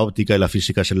final la óptica y la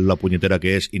física es la puñetera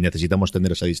que es y necesitamos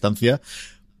tener esa distancia,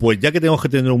 pues ya que tenemos que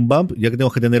tener un bump, ya que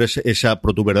tenemos que tener esa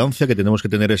protuberancia, que tenemos que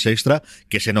tener ese extra,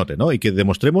 que se note, ¿no? Y que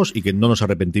demostremos y que no nos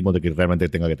arrepentimos de que realmente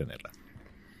tenga que tenerla.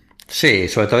 Sí,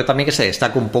 sobre todo también que se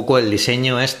destaca un poco el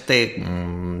diseño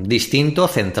distinto,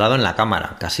 centrado en la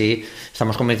cámara. Casi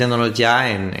estamos convirtiéndonos ya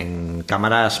en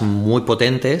cámaras muy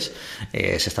potentes.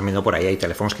 Se están viendo por ahí, hay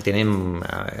teléfonos que tienen,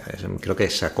 creo que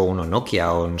sacó uno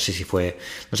Nokia, o no sé si fue,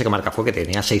 no sé qué marca fue, que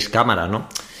tenía 6 cámaras, ¿no?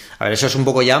 A ver, eso es un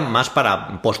poco ya más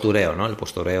para postureo, ¿no? El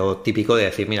postureo típico de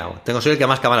decir, mira, tengo que ser el que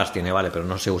más cámaras tiene, vale, pero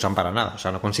no se usan para nada. O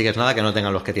sea, no consigues nada que no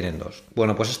tengan los que tienen 2.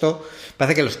 Bueno, pues esto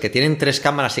parece que los que tienen 3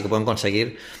 cámaras sí que pueden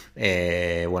conseguir,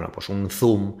 pues un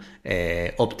zoom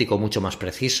óptico mucho más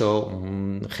preciso,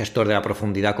 un gestor de la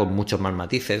profundidad con muchos más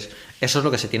matices. Eso es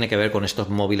lo que se tiene que ver con estos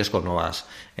móviles con nuevas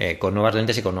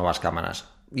lentes y con nuevas cámaras.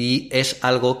 Y es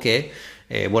algo que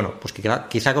pues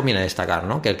quizá conviene destacar,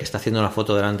 ¿no? Que el que está haciendo una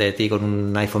foto delante de ti con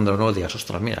un iPhone de los nuevos digas,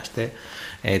 ostras, mira,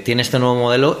 tiene este nuevo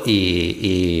modelo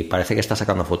y parece que está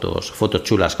sacando fotos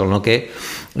chulas, con lo que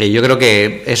yo creo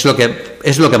que es lo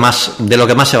que más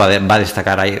se va a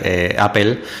destacar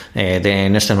Apple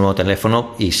en este nuevo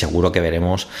teléfono, y seguro que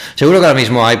ahora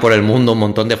mismo hay por el mundo un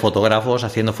montón de fotógrafos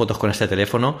haciendo fotos con este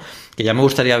teléfono, que ya me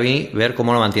gustaría a mí ver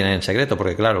cómo lo mantienen en secreto,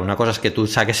 porque claro, una cosa es que tú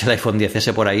saques el iPhone XS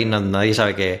por ahí, nadie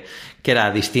sabe que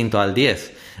era distinto al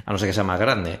 10, a no ser que sea más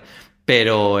grande.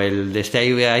 Pero el de este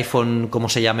iPhone, como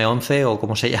se llame 11 o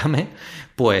como se llame,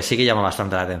 pues sí que llama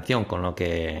bastante la atención, con lo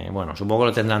que, bueno, supongo que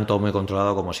lo tendrán todo muy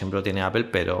controlado como siempre lo tiene Apple,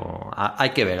 pero hay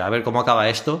que ver, a ver cómo acaba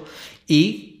esto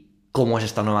y cómo es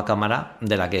esta nueva cámara,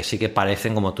 de la que sí que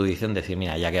parecen, como tú dices, decir,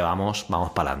 mira, ya que vamos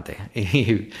para adelante,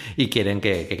 y quieren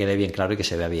que quede bien claro y que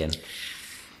se vea bien.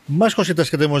 Más cositas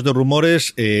que tenemos de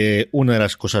rumores. Una de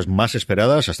las cosas más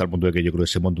esperadas, hasta el punto de que yo creo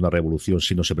que se monta una revolución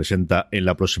si no se presenta en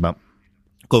la próxima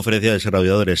conferencia de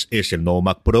desarrolladores, es el nuevo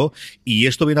Mac Pro, y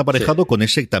esto viene aparejado con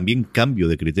ese también cambio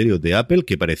de criterio de Apple,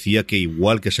 que parecía que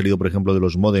igual que ha salido, por ejemplo, de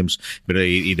los modems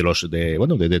y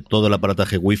de todo el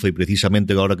aparataje Wi-Fi,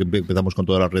 precisamente ahora que empezamos con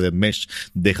toda la red de mesh,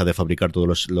 deja de fabricar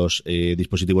todos los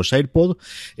dispositivos AirPod,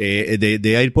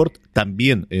 de AirPort.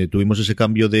 También tuvimos ese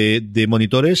cambio de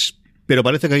monitores. Pero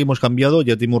parece que aquí hemos cambiado,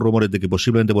 ya tenemos rumores de que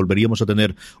posiblemente volveríamos a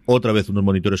tener otra vez unos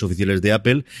monitores oficiales de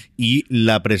Apple, y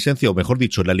la presencia, o mejor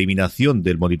dicho, la eliminación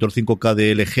del monitor 5K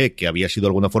de LG, que había sido de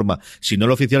alguna forma, si no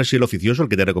el oficial, si el oficioso, el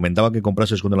que te recomendaba que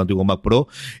comprases con el antiguo Mac Pro,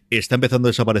 está empezando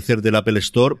a desaparecer del Apple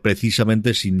Store,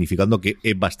 precisamente significando que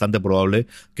es bastante probable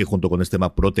que junto con este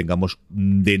Mac Pro tengamos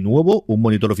de nuevo un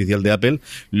monitor oficial de Apple,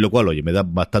 lo cual, oye, me da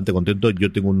bastante contento.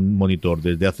 Yo tengo un monitor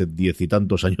desde hace 10 y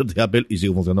tantos años de Apple y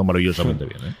sigue funcionando maravillosamente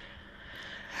bien, ¿eh?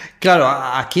 Claro,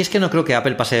 aquí es que no creo que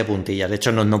Apple pase de puntillas. De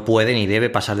hecho, no puede ni debe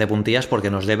pasar de puntillas porque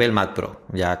nos debe el Mac Pro.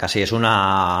 Ya casi es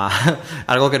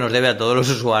algo que nos debe a todos los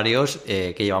usuarios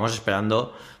que llevamos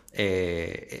esperando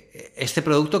este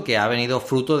producto, que ha venido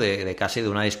fruto de casi de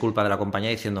una disculpa de la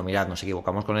compañía diciendo: mirad, nos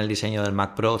equivocamos con el diseño del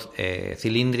Mac Pro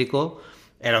cilíndrico.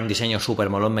 Era un diseño súper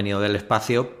molón venido del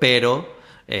espacio, pero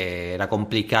era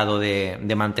complicado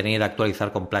de mantener y de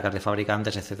actualizar con placas de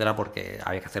fabricantes, etcétera, porque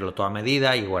había que hacerlo todo a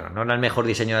medida y bueno, no era el mejor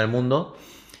diseño del mundo,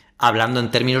 hablando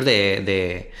en términos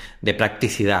de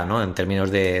practicidad, ¿no? En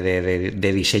términos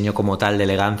de diseño como tal, de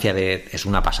elegancia, es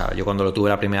una pasada. Yo cuando lo tuve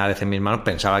la primera vez en mis manos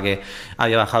pensaba que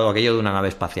había bajado aquello de una nave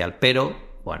espacial,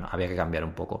 pero bueno, había que cambiar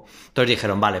un poco. Entonces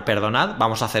dijeron: vale, perdonad,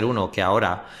 vamos a hacer uno que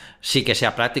ahora sí que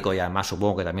sea práctico y además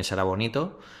supongo que también será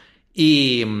bonito.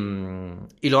 Y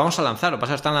lo vamos a lanzar. Lo que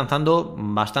pasa es que están lanzando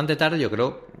bastante tarde. Yo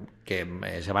creo que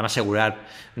se van a asegurar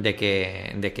de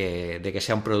que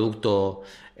sea un producto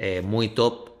muy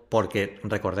top, porque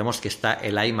recordemos que está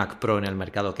el iMac Pro en el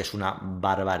mercado, que es una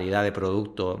barbaridad de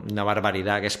producto, una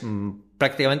barbaridad, que es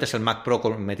prácticamente es el Mac Pro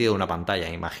metido en una pantalla.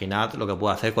 Imaginad lo que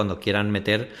puede hacer cuando quieran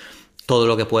meter todo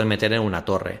lo que pueden meter en una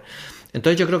torre.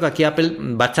 Entonces yo creo que aquí Apple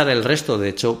va a echar el resto, de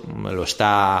hecho lo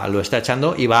está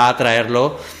echando, y va a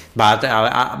traerlo, va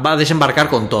a desembarcar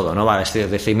con todo, ¿no? Va a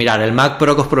decir: mirad, el Mac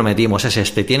Pro que os prometimos es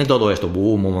este, tiene todo esto,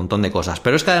 boom, un montón de cosas.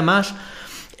 Pero es que además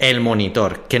el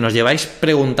monitor, que nos lleváis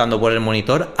preguntando por el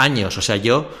monitor años, o sea,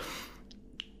 yo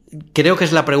creo que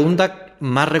es la pregunta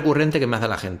más recurrente que me hace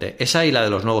la gente, esa y la de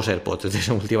los nuevos AirPods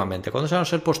últimamente. ¿Cuándo serán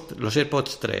los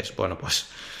AirPods 3? Bueno, pues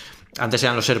antes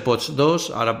eran los AirPods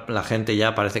 2, ahora la gente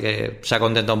ya parece que se ha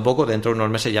contentado un poco. Dentro de unos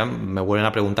meses ya me vuelven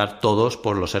a preguntar todos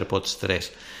por los AirPods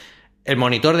 3. El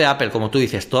monitor de Apple, como tú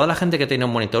dices, toda la gente que tenía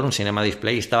un monitor, un Cinema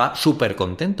Display, estaba súper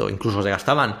contento. Incluso se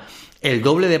gastaban el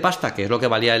doble de pasta, que es lo que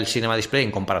valía el Cinema Display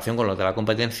en comparación con los de la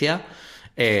competencia,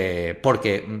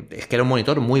 porque es que era un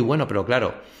monitor muy bueno. Pero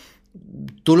claro,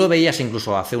 tú lo veías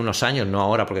incluso hace unos años, no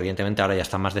ahora, porque evidentemente ahora ya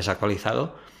está más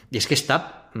desactualizado, y es que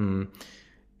está...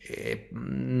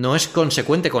 no es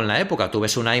consecuente con la época. Tú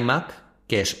ves un iMac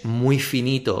que es muy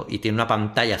finito y tiene una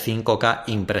pantalla 5K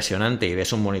impresionante, y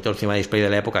ves un monitor encima de display de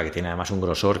la época que tiene además un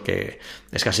grosor que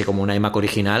es casi como un iMac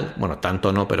original, bueno,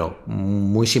 tanto no, pero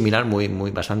muy similar,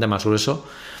 muy bastante más grueso,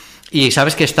 y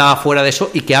sabes que estaba fuera de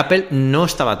eso y que Apple no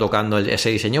estaba tocando ese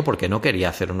diseño porque no quería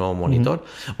hacer un nuevo monitor,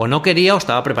 o no quería, o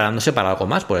estaba preparándose para algo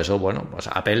más. Por eso, bueno, pues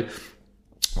Apple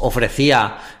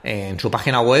ofrecía en su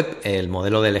página web el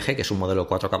modelo de LG, que es un modelo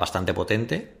 4K bastante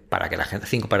potente, para que la gente,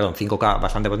 5K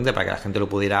bastante potente, para que la gente lo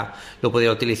pudiera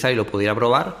utilizar y lo pudiera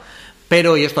probar,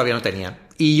 pero ellos todavía no tenían.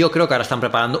 Y yo creo que ahora están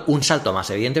preparando un salto más.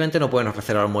 Evidentemente no pueden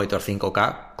ofrecer ahora un monitor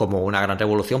 5K como una gran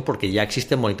revolución, porque ya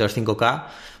existen monitores 5K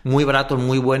muy baratos,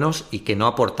 muy buenos y que no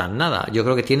aportan nada. Yo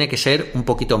creo que tiene que ser un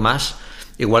poquito más,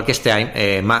 igual que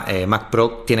este Mac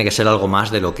Pro tiene que ser algo más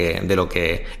de lo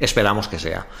que esperamos que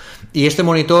sea. Y este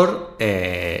monitor,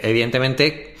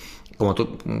 evidentemente,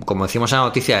 como decimos en la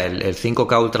noticia, el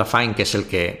 5K Ultra Fine, que es el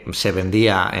que se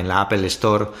vendía en la Apple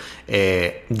Store,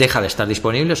 deja de estar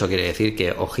disponible. Eso quiere decir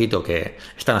que, ojito, que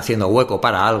están haciendo hueco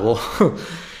para algo.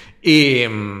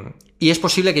 y es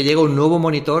posible que llegue un nuevo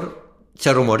monitor.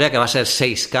 Se rumorea que va a ser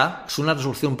 6K. Es una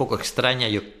resolución un poco extraña.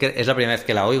 Es la primera vez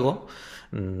que la oigo.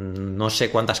 No sé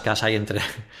cuántas K hay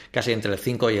casi entre el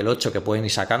 5 y el 8 que pueden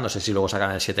ir sacando. No sé si luego sacan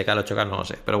el 7K, el 8K, no lo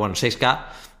sé. Pero bueno, 6K,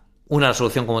 una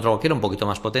resolución como otra cualquiera, un poquito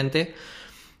más potente,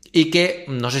 y que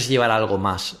no sé si llevará algo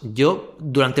más. Yo,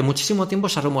 durante muchísimo tiempo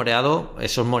se ha rumoreado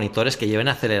esos monitores que lleven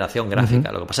aceleración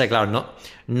gráfica. Lo que pasa es que, claro,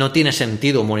 no tiene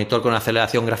sentido un monitor con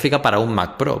aceleración gráfica para un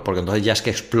Mac Pro, porque entonces ya es que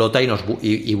explota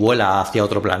y vuela hacia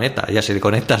otro planeta. Ya si le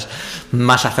conectas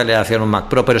más aceleración a un Mac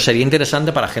Pro, pero sería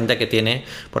interesante para gente que tiene,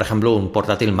 por ejemplo, un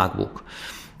portátil MacBook.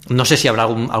 No sé si habrá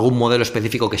algún modelo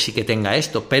específico que sí que tenga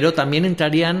esto, pero también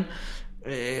entrarían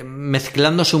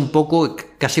mezclándose un poco,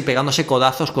 casi pegándose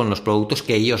codazos con los productos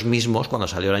que ellos mismos, cuando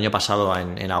salió el año pasado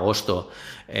en agosto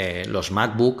los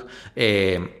MacBook,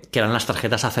 que eran las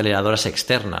tarjetas aceleradoras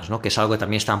externas, ¿no? Que es algo que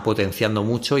también están potenciando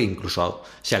mucho, e incluso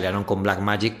se aliaron con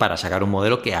Blackmagic para sacar un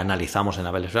modelo que analizamos en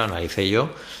Apple Store, analicé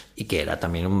yo, y que era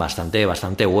también bastante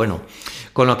bueno.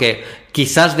 Con lo que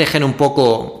quizás dejen un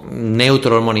poco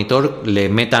neutro el monitor, le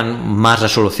metan más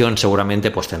resolución,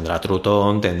 seguramente pues tendrá True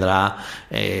Tone, tendrá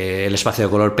el espacio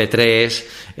de color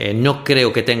P3, no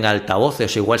creo que tenga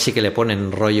altavoces, igual sí que le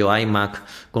ponen rollo iMac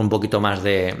con un poquito más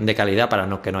de calidad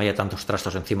para que no haya tantos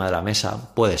trastos encima de la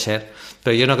mesa, puede ser,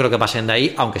 pero yo no creo que pasen de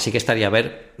ahí, aunque sí que estaría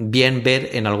bien ver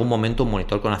en algún momento un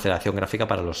monitor con aceleración gráfica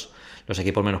para los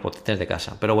equipos menos potentes de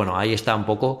casa. Pero bueno, ahí está un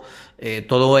poco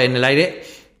todo en el aire.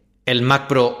 El Mac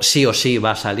Pro sí o sí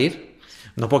va a salir,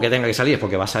 no porque tenga que salir, es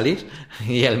porque va a salir,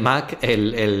 y el Mac,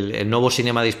 el nuevo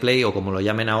Cinema Display, o como lo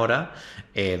llamen ahora,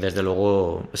 desde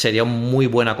luego sería un muy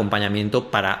buen acompañamiento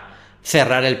para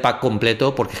cerrar el pack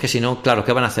completo, porque es que si no, claro,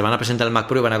 ¿qué van a hacer? ¿Van a presentar el Mac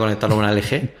Pro y van a conectarlo con una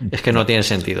LG? Es que no tiene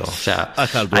sentido. O sea,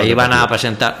 ahí van a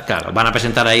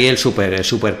presentar ahí el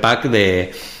super pack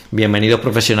de bienvenidos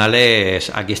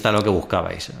profesionales, aquí está lo que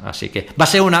buscabais. Así que va a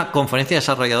ser una conferencia de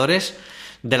desarrolladores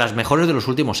de las mejores de los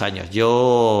últimos años.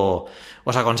 Yo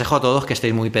os aconsejo a todos que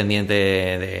estéis muy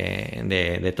pendientes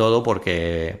de todo,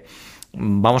 porque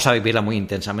vamos a vivirla muy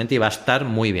intensamente y va a estar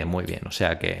muy bien. O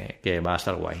sea que va a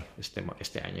estar guay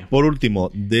este año. Por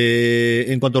último,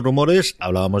 en cuanto a rumores,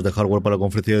 hablábamos de hardware para la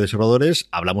conferencia de desarrolladores,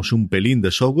 hablamos un pelín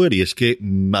de software, y es que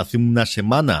hace una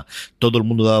semana todo el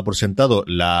mundo daba por sentado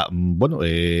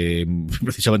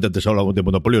precisamente antes hablábamos de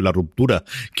monopolio, la ruptura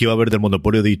que iba a haber del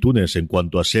monopolio de iTunes en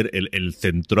cuanto a ser el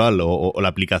central o la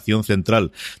aplicación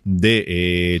central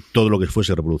de todo lo que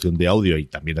fuese reproducción de audio y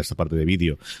también esta parte de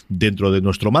vídeo dentro de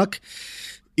nuestro Mac.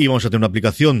 Íbamos a tener una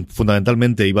aplicación,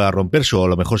 fundamentalmente iba a romperse, o a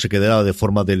lo mejor se quedará de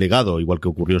forma de legado, igual que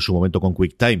ocurrió en su momento con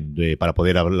QuickTime, para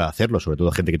poder hacerlo, sobre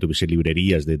todo gente que tuviese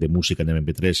librerías de música en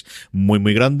MP3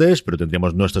 muy grandes, pero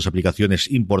tendríamos nuestras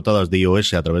aplicaciones importadas de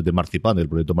iOS a través de Marzipan, del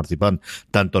proyecto Marzipan,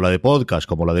 tanto la de podcast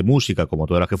como la de música, como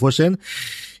todas las que fuesen.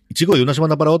 Y chico, de una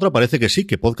semana para otra parece que sí,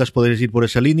 que podcast podéis ir por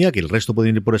esa línea, que el resto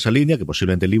pueden ir por esa línea, que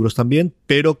posiblemente libros también,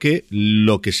 pero que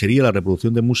lo que sería la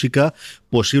reproducción de música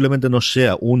posiblemente no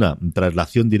sea una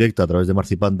traslación directa a través de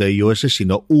Marzipan de iOS,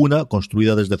 sino una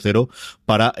construida desde cero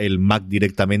para el Mac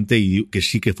directamente, y que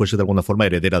sí que fuese de alguna forma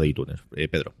heredera de iTunes.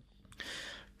 Pedro.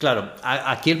 Claro,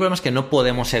 aquí el problema es que no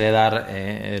podemos heredar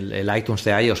el iTunes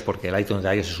de iOS, porque el iTunes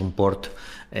de iOS es un port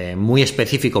muy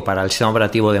específico para el sistema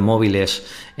operativo de móviles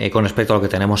con respecto a lo que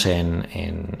tenemos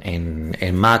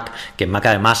en Mac, que en Mac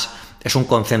además es un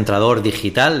concentrador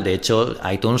digital. De hecho,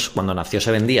 iTunes cuando nació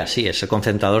se vendía así, es el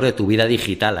concentrador de tu vida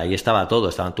digital, ahí estaba todo,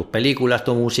 estaban tus películas,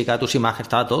 tu música, tus imágenes,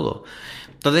 estaba todo.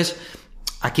 Entonces,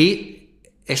 aquí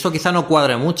esto quizá no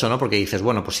cuadre mucho, ¿no? Porque dices,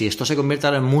 bueno, pues si esto se convierte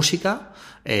ahora en música,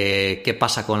 ¿qué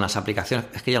pasa con las aplicaciones?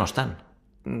 Es que ya no están.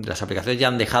 Las aplicaciones ya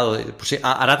han dejado pues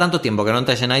hará tanto tiempo que no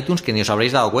entráis en iTunes que ni os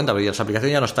habréis dado cuenta, pero las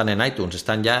aplicaciones ya no están en iTunes,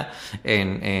 están ya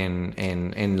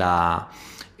en la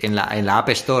App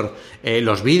Store.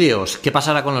 Los vídeos, ¿qué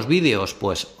pasará con los vídeos?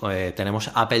 Pues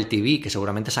tenemos Apple TV, que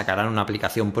seguramente sacarán una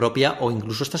aplicación propia, o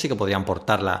incluso esta sí que podrían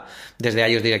portarla desde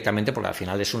iOS directamente, porque al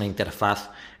final es una interfaz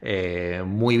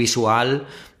muy visual,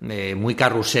 muy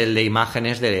carrusel de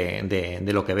imágenes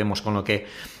de lo que vemos, con lo que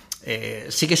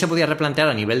sí que se podía replantear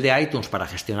a nivel de iTunes para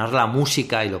gestionar la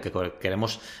música y lo que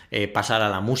queremos pasar a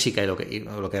la música y lo que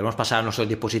queremos pasar a nuestros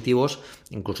dispositivos,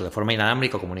 incluso de forma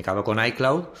inalámbrica, comunicado con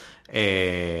iCloud,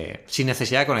 sin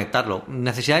necesidad de conectarlo.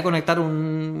 Necesidad de conectar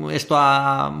un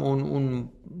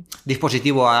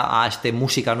dispositivo a este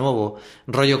música nuevo,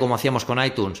 rollo como hacíamos con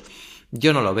iTunes.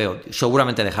 Yo no lo veo.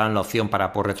 Seguramente dejarán la opción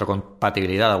por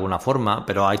retrocompatibilidad de alguna forma,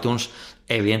 pero iTunes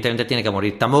evidentemente tiene que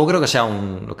morir. Tampoco creo que sea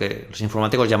lo que los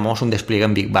informáticos llamamos un despliegue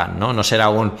en Big Bang, ¿no? No será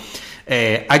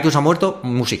iTunes ha muerto,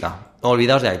 música.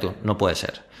 Olvidaos de iTunes. No puede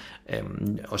ser.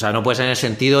 O sea, no puede ser en el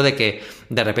sentido de que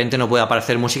de repente no puede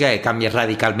aparecer música que cambie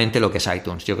radicalmente lo que es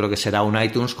iTunes. Yo creo que será un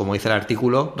iTunes, como dice el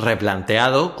artículo,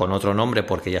 replanteado con otro nombre,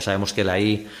 porque ya sabemos que la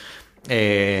I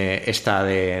esta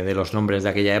de los nombres de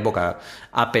aquella época,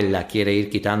 Apple la quiere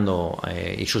ir quitando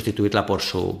y sustituirla por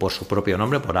su propio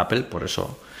nombre, por Apple. Por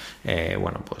eso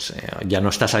ya no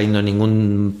está saliendo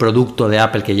ningún producto de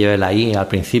Apple que lleve la I al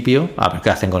principio, a ver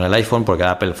qué hacen con el iPhone, porque el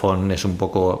Apple Phone es un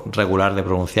poco regular de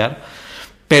pronunciar,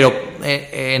 pero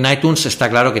en iTunes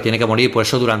está claro que tiene que morir. Por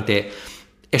eso durante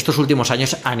estos últimos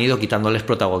años han ido quitándole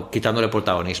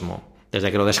protagonismo. Desde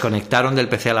que lo desconectaron del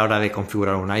PC a la hora de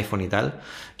configurar un iPhone y tal,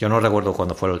 yo no recuerdo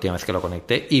cuándo fue la última vez que lo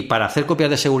conecté. Y para hacer copias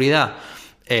de seguridad,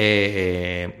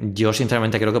 yo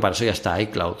sinceramente creo que para eso ya está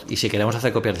iCloud. Y si queremos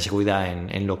hacer copias de seguridad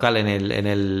en local, en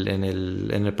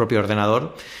el propio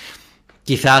ordenador,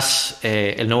 quizás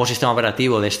el nuevo sistema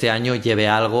operativo de este año lleve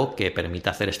algo que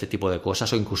permita hacer este tipo de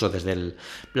cosas, o incluso desde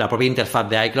la propia interfaz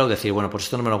de iCloud decir, bueno, pues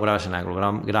esto no me lo grabes en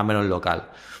iCloud, grábamelo en local.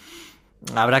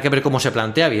 Habrá que ver cómo se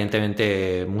plantea.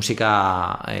 Evidentemente,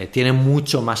 música tiene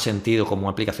mucho más sentido como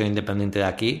aplicación independiente de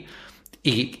aquí,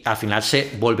 y al final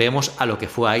volvemos a lo que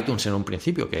fue iTunes en un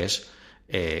principio, que es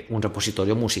un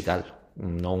repositorio musical,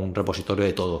 no un repositorio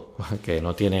de todo, que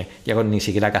no tiene ya ni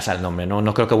siquiera casa el nombre.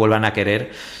 No creo que vuelvan a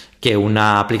querer que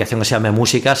una aplicación que se llame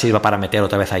música sirva para meter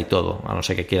otra vez ahí todo, a no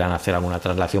ser que quieran hacer alguna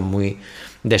traslación muy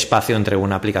despacio entre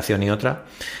una aplicación y otra.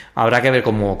 Habrá que ver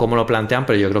cómo lo plantean,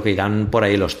 pero yo creo que irán por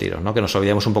ahí los tiros, ¿no? Que nos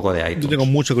olvidemos un poco de iTunes. Yo tengo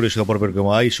mucha curiosidad por ver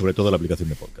cómo hay, sobre todo la aplicación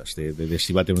de podcast, de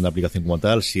si va a tener una aplicación como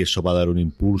tal, si eso va a dar un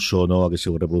impulso o no a que se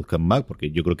reproduzca en Mac,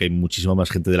 porque yo creo que hay muchísima más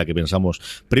gente de la que pensamos.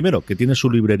 Primero, que tiene su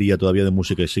librería todavía de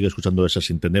música y sigue escuchando esa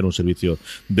sin tener un servicio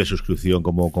de suscripción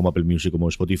como Apple Music, como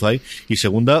Spotify. Y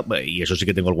segunda, y eso sí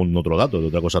que tengo algún otro dato, de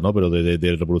otra cosa no, pero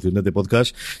de reproducciones de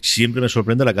podcast, siempre me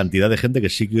sorprende la cantidad de gente que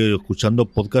sigue escuchando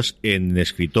podcast en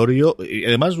escritorio. Y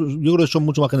además, yo creo que son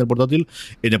mucho más que en el portátil,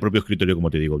 en el propio escritorio, como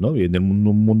te digo, ¿no? Y en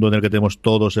un mundo en el que tenemos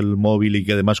todos el móvil y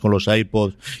que además con los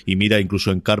iPods y mira,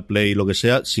 incluso en CarPlay y lo que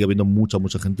sea, sigue habiendo mucha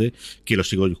gente que lo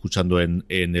sigue escuchando en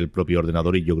el propio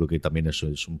ordenador, y yo creo que también eso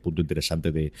es un punto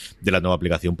interesante de la nueva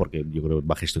aplicación, porque yo creo que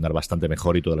va a gestionar bastante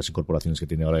mejor, y todas las incorporaciones que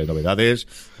tiene ahora de novedades,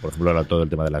 por ejemplo, ahora todo el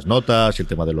tema de las notas y el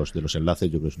tema de los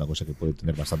enlaces, yo creo que es una cosa que puede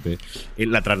tener bastante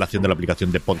en la traslación de la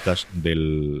aplicación de podcast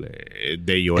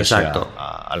de iOS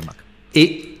al Mac.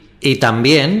 Y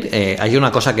también hay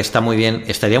una cosa que está muy bien,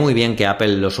 estaría muy bien que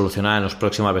Apple lo solucionara en las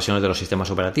próximas versiones de los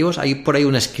sistemas operativos. Hay por ahí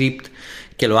un script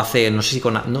que lo hace, no sé si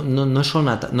no es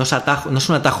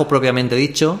un atajo propiamente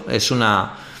dicho,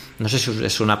 no sé si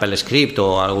es un Apple Script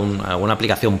o alguna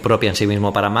aplicación propia en sí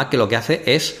mismo para Mac, que lo que hace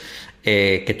es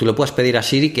que tú le puedas pedir a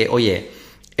Siri que, oye,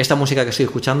 esta música que estoy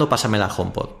escuchando, pásamela al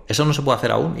HomePod. Eso no se puede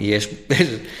hacer aún, y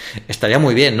estaría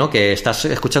muy bien, ¿no? Que estás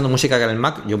escuchando música en el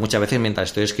Mac. Yo muchas veces mientras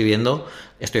estoy escribiendo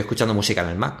estoy escuchando música en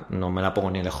el Mac. No me la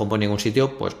pongo ni en el HomePod ni en ningún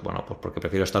sitio, pues bueno, pues porque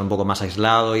prefiero estar un poco más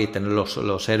aislado y tener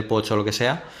los AirPods o lo que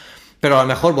sea. Pero a lo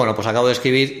mejor, bueno, pues acabo de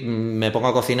escribir, me pongo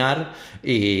a cocinar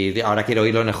y ahora quiero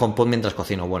oírlo en el HomePod mientras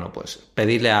cocino. Bueno, pues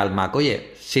pedirle al Mac,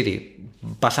 oye, Siri,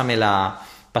 pásame la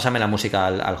música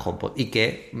al HomePod, y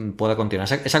que pueda continuar.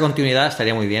 Esa continuidad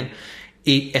estaría muy bien,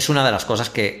 y es una de las cosas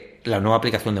que la nueva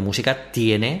aplicación de música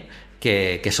tiene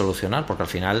que solucionar, porque al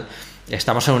final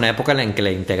estamos en una época en que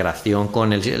la integración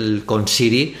con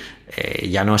Siri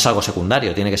ya no es algo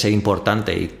secundario, tiene que ser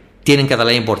importante, y tienen que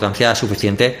darle importancia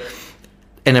suficiente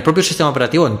en el propio sistema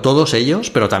operativo, en todos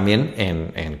ellos, pero también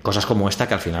en cosas como esta,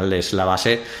 que al final es la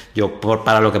base.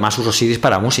 Para lo que más uso Siri es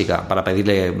para música, para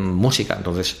pedirle música.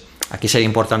 Entonces, aquí sería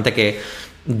importante que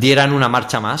dieran una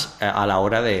marcha más a la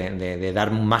hora de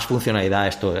dar más funcionalidad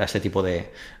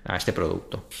a este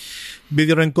producto.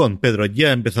 Video Rencón, Pedro,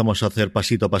 ya empezamos a hacer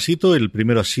pasito a pasito. El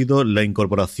primero ha sido la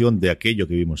incorporación de aquello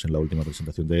que vimos en la última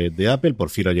presentación de Apple. Por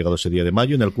fin ha llegado ese día de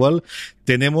mayo, en el cual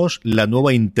tenemos la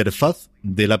nueva interfaz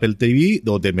del Apple TV,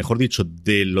 o mejor dicho,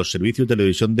 de los servicios de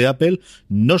televisión de Apple,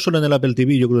 no solo en el Apple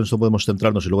TV. Yo creo que en esto podemos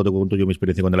centrarnos, y luego te cuento yo mi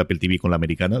experiencia con el Apple TV, con la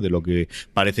americana, de lo que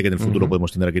parece que en el futuro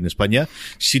podemos tener aquí en España,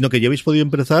 sino que ya habéis podido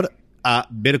empezar a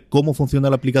ver cómo funciona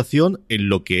la aplicación en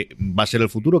lo que va a ser el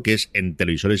futuro, que es en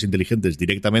televisores inteligentes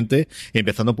directamente,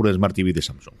 empezando por el Smart TV de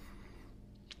Samsung.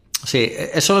 Sí,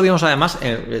 eso lo vimos además,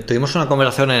 tuvimos una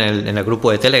conversación en el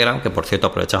grupo de Telegram, que por cierto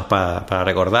aprovechamos para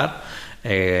recordar,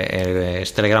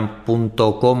 es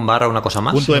telegram.com /una cosa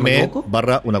más.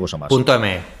 /una cosa más.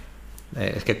 .me.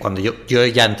 Es que cuando yo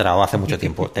ya he entrado hace mucho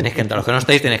tiempo, tenéis que entrar, los que no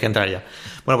estáis tenéis que entrar ya.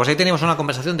 Bueno, pues ahí teníamos una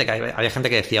conversación de que había gente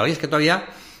que decía, oye, es que todavía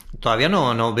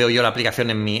no veo yo la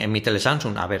aplicación en mi tele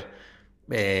Samsung. A ver,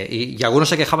 y algunos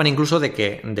se quejaban incluso de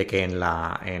que en el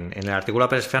artículo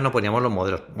de Apple no poníamos los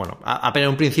modelos. Bueno, Apple en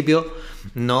un principio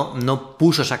no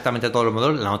puso exactamente todos los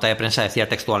modelos. La nota de prensa decía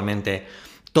textualmente: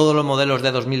 todos los modelos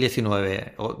de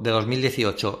 2019 o de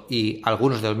 2018 y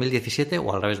algunos de 2017,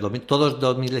 o al revés, todos de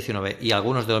 2019 y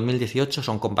algunos de 2018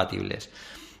 son compatibles.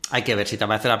 Hay que ver, si te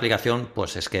aparece la aplicación,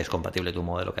 pues es que es compatible tu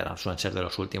modelo, que ahora suelen ser de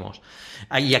los últimos.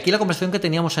 Y aquí la conversación que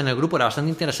teníamos en el grupo era bastante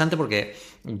interesante, porque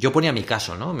yo ponía mi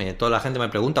caso, ¿no? Toda la gente me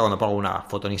pregunta cuando pongo una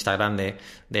foto en Instagram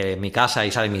de mi casa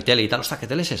y sale mi tele y tal, ostras, ¿qué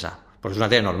tele es esa? Porque es una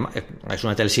tele normal, es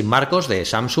una tele sin marcos de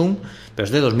Samsung, pero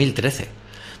es de 2013.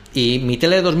 Y mi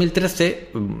tele de 2013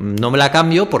 no me la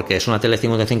cambio porque es una tele de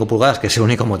 55 pulgadas, que es el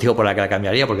único motivo por el que la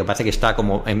cambiaría, porque parece que está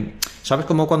como... ¿Sabes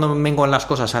cómo cuando menguan las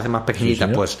cosas se hace más pequeñita?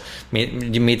 Sí, pues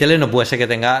mi tele no puede ser que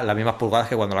tenga las mismas pulgadas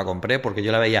que cuando la compré, porque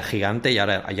yo la veía gigante y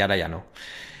ahora ya no.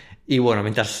 Y bueno,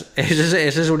 mientras ese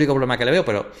es el único problema que le veo,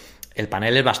 pero El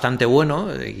panel es bastante bueno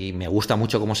y me gusta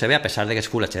mucho cómo se ve, a pesar de que es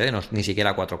Full HD, no, ni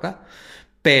siquiera 4K.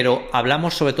 Pero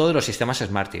hablamos sobre todo de los sistemas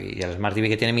Smart TV. Y el Smart TV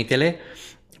que tiene mi tele,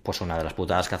 pues una de las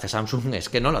putadas que hace Samsung es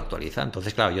que no lo actualiza.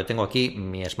 Entonces, claro, yo tengo aquí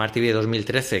mi Smart TV de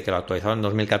 2013, que lo actualizaron en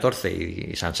 2014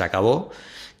 y se acabó,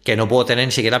 que no puedo tener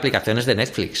ni siquiera aplicaciones de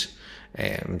Netflix.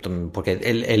 Porque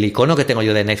el icono que tengo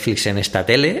yo de Netflix en esta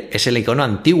tele es el icono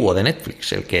antiguo de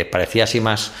Netflix, el que parecía así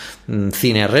más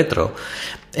cine retro.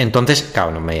 Entonces,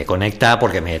 claro, me conecta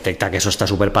porque me detecta que eso está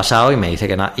súper pasado y me dice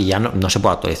que y ya no se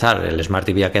puede actualizar. El Smart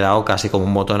TV ha quedado casi como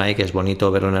un botón ahí que es bonito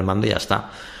verlo en el mando y ya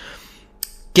está.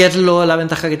 ¿Qué es la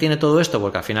ventaja que tiene todo esto?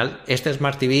 Porque al final este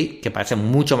Smart TV, que parece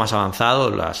mucho más avanzado,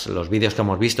 los vídeos que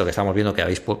hemos visto, que estamos viendo, que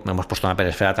hemos puesto una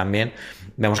peresfera también,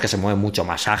 vemos que se mueve mucho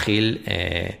más ágil,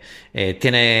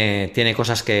 tiene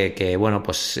cosas que bueno,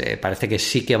 pues parece que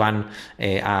sí que van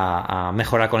a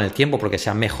mejorar con el tiempo, porque se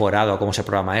ha mejorado cómo se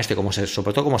programa esto y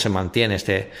sobre todo cómo se mantiene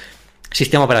este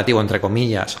sistema operativo, entre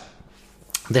comillas,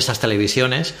 de estas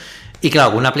televisiones. Y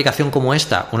claro, una aplicación como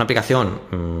esta, una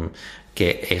aplicación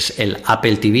que es el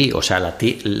Apple TV, o sea,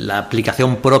 la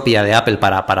aplicación propia de Apple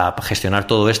para gestionar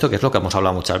todo esto, que es lo que hemos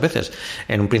hablado muchas veces.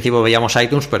 En un principio veíamos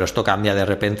iTunes, pero esto cambia de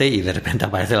repente y de repente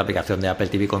aparece la aplicación de Apple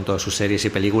TV con todas sus series y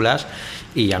películas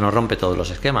y ya nos rompe todos los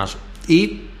esquemas.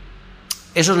 Y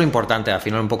eso es lo importante al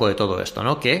final un poco de todo esto,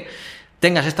 ¿no? Que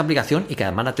tengas esta aplicación y que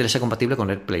además la tele sea compatible con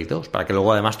AirPlay 2, para que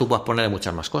luego además tú puedas ponerle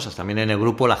muchas más cosas. También en el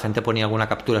grupo la gente ponía alguna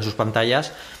captura de sus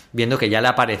pantallas viendo que ya le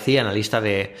aparecía en la lista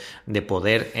de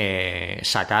poder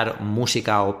sacar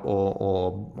música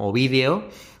o vídeo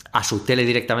a su tele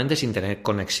directamente sin tener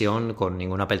conexión con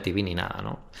ningún Apple TV ni nada,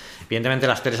 ¿no? Evidentemente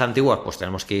las teles antiguas pues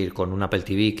tenemos que ir con un Apple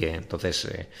TV que entonces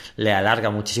le alarga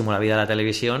muchísimo la vida a la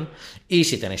televisión, y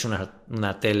si tenéis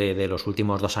una tele de los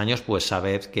últimos 2 años pues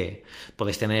sabed que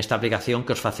podéis tener esta aplicación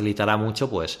que os facilitará mucho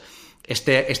pues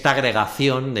esta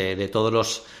agregación de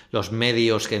todos los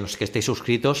medios que estéis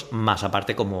suscritos, más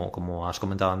aparte como has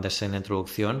comentado antes en la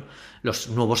introducción, los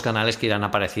nuevos canales que irán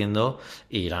apareciendo,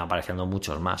 y irán apareciendo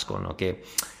muchos más, con lo que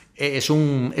es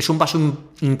un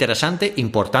paso interesante,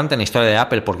 importante en la historia de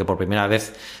Apple, porque por primera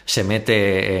vez se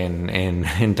mete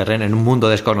en terreno, en un mundo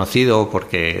desconocido,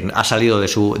 porque ha salido de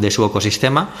su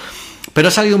ecosistema, pero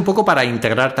ha salido un poco para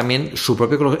integrar también su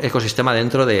propio ecosistema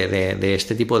dentro de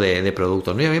este tipo de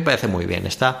productos, ¿no? Y a mí me parece muy bien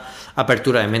esta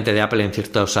apertura de mente de Apple en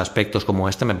ciertos aspectos como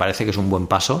este. Me parece que es un buen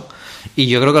paso, y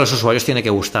yo creo que a los usuarios tiene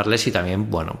que gustarles. Y también,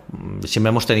 bueno, siempre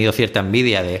hemos tenido cierta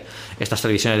envidia de estas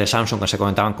televisiones de Samsung que se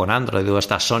conectaban con Android, o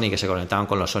estas Sony que se conectaban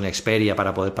con los Sony Xperia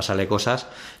para poder pasarle cosas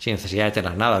sin necesidad de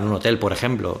tener nada. En un hotel, por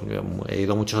ejemplo, yo he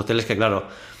ido a muchos hoteles que, claro,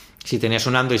 si tenías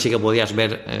un Android sí que podías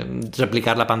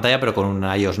replicar la pantalla, pero con un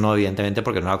iOS no, evidentemente,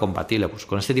 porque no era compatible. Pues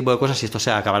con este tipo de cosas, si esto se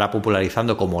acabará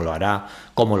popularizando como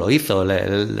lo hizo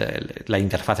la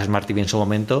interfaz Smart TV en su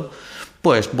momento,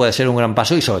 pues puede ser un gran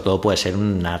paso, y sobre todo puede ser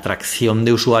una atracción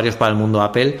de usuarios para el mundo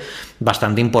Apple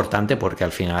bastante importante, porque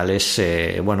al final es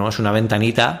una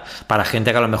ventanita para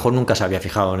gente que a lo mejor nunca se había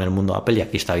fijado en el mundo Apple, y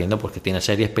aquí está viendo pues que tiene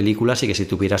series, películas, y que si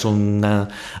tuvieras un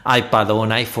iPad o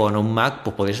un iPhone o un Mac,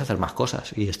 pues podrías hacer más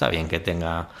cosas, y está bien que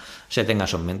se tenga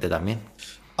eso en mente también.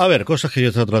 A ver, cosas que yo he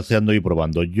estado trasteando y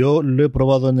probando. Yo lo he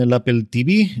probado en el Apple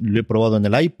TV, lo he probado en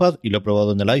el iPad y lo he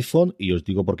probado en el iPhone, y os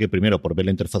digo por qué. Primero, por ver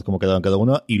la interfaz cómo quedaba en cada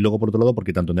una, y luego por otro lado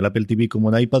porque tanto en el Apple TV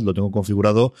como en iPad lo tengo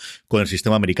configurado con el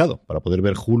sistema americano para poder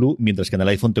ver Hulu, mientras que en el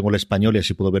iPhone tengo el español y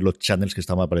así puedo ver los channels que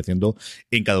estaban apareciendo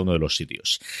en cada uno de los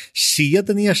sitios. Si ya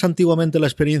tenías antiguamente la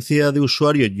experiencia de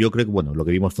usuario, yo creo que, bueno, lo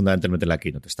que vimos fundamentalmente en la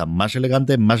Keynote está más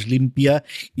elegante, más limpia,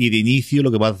 y de inicio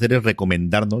lo que va a hacer es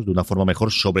recomendarnos de una forma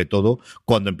mejor, sobre todo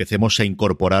cuando empecemos a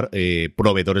incorporar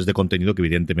proveedores de contenido, que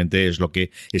evidentemente es lo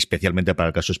que especialmente para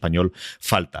el caso español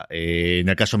falta. En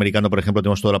el caso americano, por ejemplo,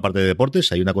 tenemos toda la parte de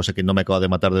deportes. Hay una cosa que no me acaba de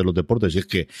matar de los deportes, y es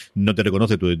que no te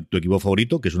reconoce tu equipo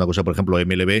favorito, que es una cosa, por ejemplo,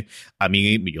 MLB. A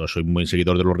mí, yo soy muy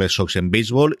seguidor de los Red Sox en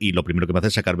béisbol, y lo primero que me hace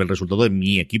es sacarme el resultado de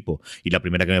mi equipo, y la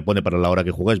primera que me pone para la hora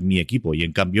que juega es mi equipo, y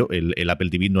en cambio el Apple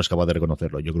TV no es capaz de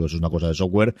reconocerlo. Yo creo que eso es una cosa de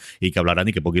software y que hablarán,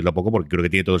 y que poquito a poco, porque creo que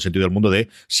tiene todo el sentido del mundo de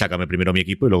sácame primero mi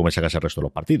equipo y luego me sacas el resto de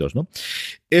los partidos, ¿no?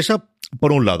 Esa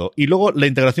por un lado. Y luego la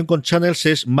integración con channels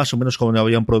es más o menos como me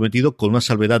habían prometido, con una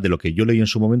salvedad de lo que yo leí en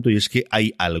su momento, y es que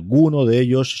hay alguno de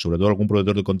ellos, sobre todo algún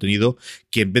proveedor de contenido,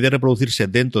 que en vez de reproducirse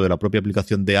dentro de la propia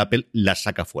aplicación de Apple, la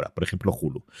saca fuera. Por ejemplo,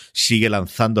 Hulu sigue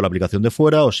lanzando la aplicación de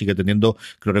fuera, o sigue teniendo,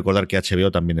 creo recordar que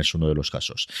HBO también es uno de los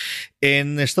casos.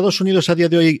 En Estados Unidos a día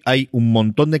de hoy hay un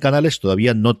montón de canales,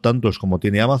 todavía no tantos como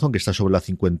tiene Amazon, que está sobre la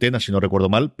 50, si no recuerdo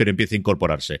mal, pero empieza a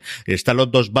incorporarse. Están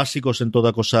los dos básicos en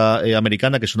toda cosa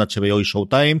americana, que son HBO y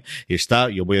Showtime. Está,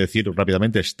 yo voy a decir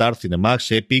rápidamente, Star,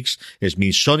 Cinemax, Epix,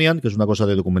 Smithsonian, que es una cosa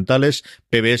de documentales,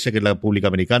 PBS, que es la pública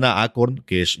americana, Acorn,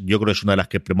 que es, yo creo que es una de las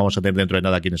que vamos a tener dentro de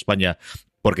nada aquí en España,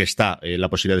 porque está la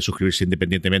posibilidad de suscribirse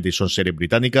independientemente y son series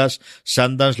británicas,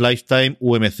 Sundance, Lifetime,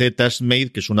 UMC,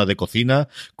 Taskmade, que es una de cocina,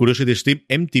 Curiosity Stream,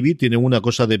 MTV tiene una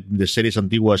cosa de series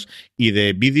antiguas y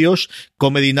de vídeos,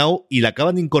 Comedy Now, y la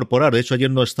acaban de incorporar, de hecho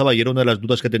ayer no estaba y era una de las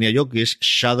dudas que tenía yo, que es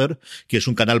Shudder, que es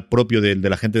un canal propio de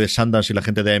la gente de Sundance y la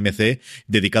gente de AMC,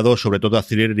 dedicado sobre todo a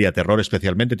thriller y a terror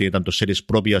especialmente, tiene tanto series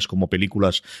propias como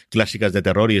películas clásicas de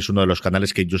terror y es uno de los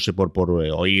canales que yo sé por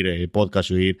oír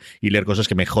podcast y leer cosas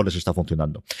que mejor les está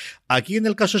funcionando. Aquí en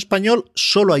el caso español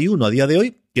solo hay uno a día de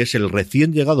hoy, que es el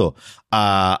recién llegado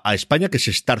a España, que es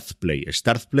Start Play.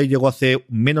 Start Play llegó hace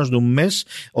menos de un mes.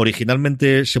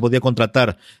 Originalmente se podía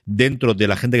contratar dentro de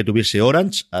la gente que tuviese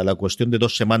Orange. A la cuestión de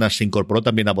 2 semanas se incorporó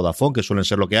también a Vodafone, que suelen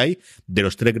ser lo que hay. De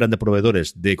los 3 grandes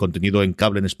proveedores de contenido en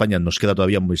cable en España, nos queda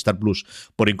todavía Movistar Plus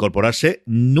por incorporarse.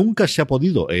 Nunca se ha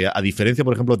podido, a diferencia,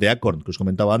 por ejemplo, de Acorn, que os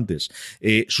comentaba antes,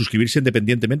 suscribirse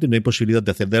independientemente. No hay posibilidad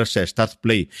de accederse a Start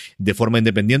Play de forma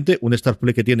independiente. Un Start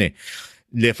Play que tiene...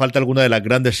 Le falta alguna de las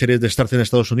grandes series de Starz en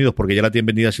Estados Unidos porque ya la tienen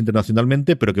vendidas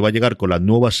internacionalmente, pero que va a llegar con la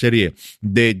nueva serie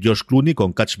de Josh Clooney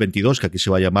con Catch 22, que aquí se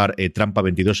va a llamar Trampa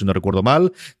 22 si no recuerdo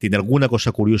mal. Tiene alguna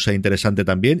cosa curiosa e interesante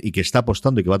también y que está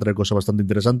apostando y que va a traer cosas bastante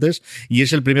interesantes, y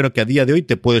es el primero que a día de hoy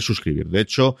te puedes suscribir. De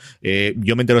hecho,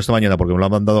 yo me entero esta mañana porque me lo ha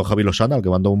mandado Javi Lozana, al que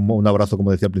mando un abrazo,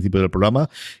 como decía al principio del programa,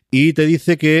 y te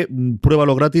dice que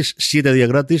pruébalo gratis, 7 días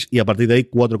gratis, y a partir de ahí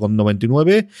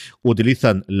 4,99.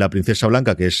 Utilizan La Princesa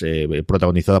Blanca, que es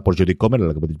protagonizada por Jodie Comer,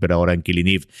 la que podéis ver ahora en Killing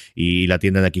Eve, y la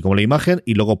tienen aquí como la imagen,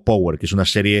 y luego Power, que es una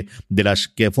serie de las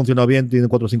que ha funcionado bien, tienen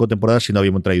 4 o 5 temporadas y no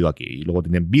habíamos traído aquí. Y luego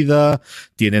tienen Vida,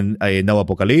 tienen Now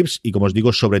Apocalypse, y como os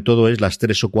digo, sobre todo es las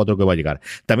 3 o 4 que va a llegar.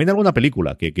 También alguna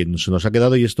película que se nos ha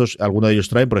quedado, y algunos de ellos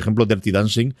traen, por ejemplo, Dirty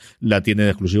Dancing, la tienen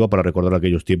exclusiva para recordar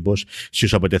aquellos tiempos, si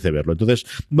os apetece verlo. Entonces,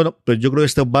 bueno, pues yo creo que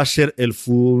esto va a ser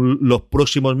los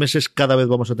próximos meses. Cada vez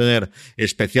vamos a tener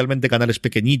especialmente canales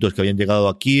pequeñitos que habían llegado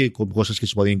aquí, con cosas que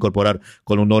se podían incorporar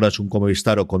con un Orange, un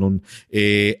Movistar o con un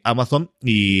Amazon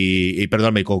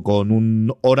perdóname, con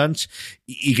un Orange,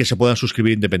 y que se puedan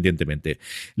suscribir independientemente.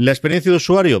 La experiencia de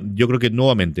usuario, yo creo que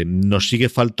nuevamente nos sigue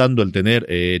faltando el tener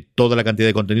toda la cantidad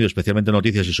de contenido, especialmente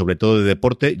noticias y sobre todo de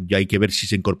deporte. Ya hay que ver si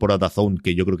se incorpora DAZN,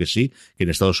 que yo creo que sí, que en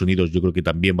Estados Unidos yo creo que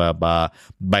también va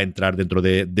a entrar dentro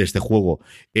de este juego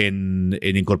en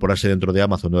incorporarse dentro de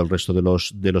Amazon o del resto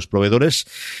de los proveedores,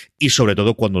 y sobre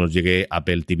todo cuando nos llegue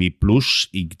Apple TV Plus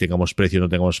y tengamos precio o no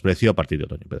tengamos precio a partir de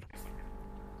otoño, Pedro.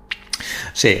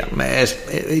 Sí,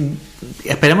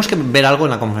 esperemos que ver algo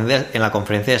en la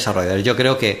conferencia de desarrolladores. Yo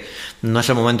creo que no es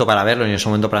el momento para verlo ni es el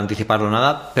momento para anticiparlo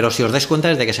nada, pero si os dais cuenta,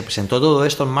 desde que se presentó todo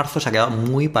esto en marzo se ha quedado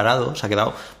muy parado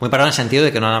en el sentido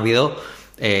de que no han habido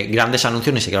grandes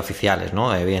anuncios ni siquiera oficiales,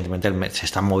 ¿no? Evidentemente se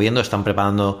están moviendo, están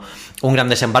preparando un gran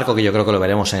desembarco que yo creo que lo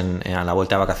veremos en la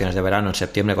vuelta de vacaciones de verano en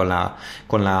septiembre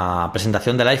con la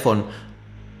presentación del iPhone,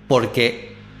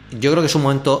 porque yo creo que es un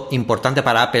momento importante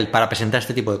para Apple para presentar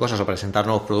este tipo de cosas o presentar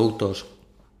nuevos productos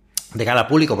de cara al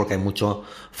público, porque hay mucho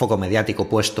foco mediático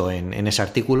puesto en ese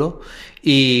artículo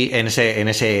y en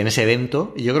ese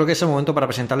evento, y yo creo que es el momento para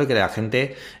presentarlo y que la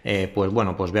gente pues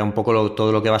vea un poco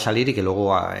todo lo que va a salir, y que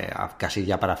luego casi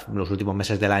ya para los últimos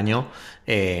meses del año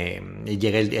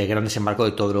llegue el gran desembarco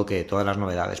de todas las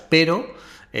novedades. Pero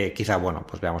quizá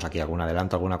pues veamos aquí algún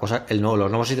adelanto, alguna cosa. Los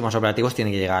nuevos sistemas operativos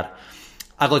tienen que llegar.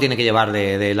 Algo tiene que llevar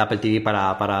del Apple TV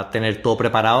para tener todo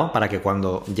preparado, para que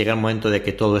cuando llegue el momento de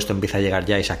que todo esto empiece a llegar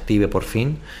ya y se active por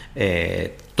fin,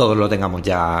 todos lo tengamos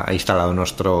ya instalado en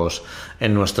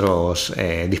nuestros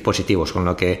dispositivos. Con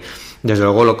lo que, desde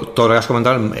luego, todo lo que has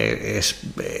comentado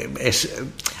es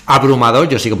abrumador.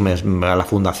 Yo sigo a la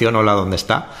fundación, hola, ¿dónde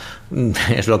está?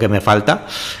 Es lo que me falta,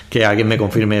 que alguien me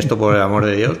confirme esto, por el amor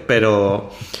de Dios, pero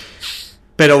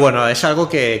bueno, es algo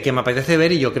que me apetece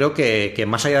ver, y yo creo que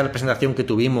más allá de la presentación que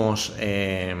tuvimos,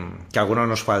 que a algunos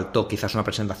nos faltó quizás una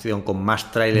presentación con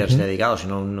más trailers dedicados,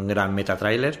 sino un gran meta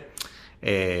trailer,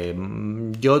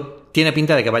 tiene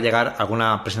pinta de que va a llegar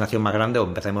alguna presentación más grande, o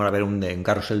empecemos a ver un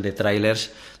carrusel de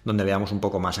trailers donde veamos un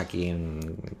poco más aquí en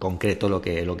concreto lo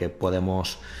que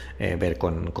podemos ver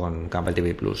con Apple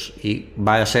TV Plus. Y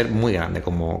va a ser muy grande,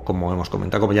 como hemos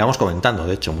comentado, como llevamos comentando,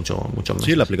 de hecho, mucho meses.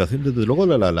 Sí, la aplicación, desde luego,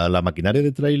 la maquinaria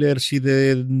de trailers y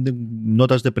de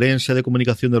notas de prensa, de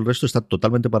comunicación del resto está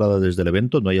totalmente parada desde el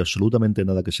evento, no hay absolutamente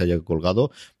nada que se haya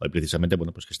colgado. Hay precisamente,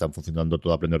 bueno, pues que están funcionando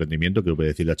todo a pleno rendimiento, quiero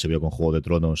decir de HBO con Juego de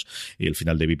Tronos y el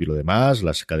final de VIP y lo demás,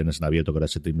 las cadenas en abierto que ahora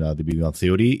se termina de Big Bang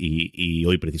Theory y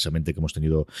hoy precisamente que hemos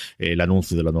tenido el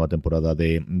anuncio de la nueva temporada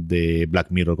de Black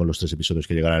Mirror con los 3 episodios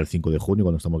que llegarán el 5 de junio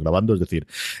cuando estamos grabando, es decir,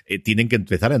 tienen que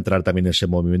empezar a entrar también en ese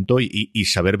movimiento y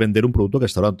saber vender un producto que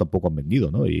hasta ahora tampoco han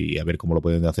vendido, ¿no? Y a ver cómo lo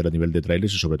pueden hacer a nivel de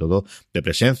trailers y sobre todo de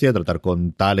presencia, tratar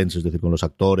con talents, es decir, con los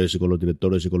actores y con los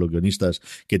directores y con los guionistas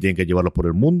que tienen que llevarlos por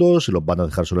el mundo, si los van a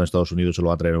dejar solo en Estados Unidos o lo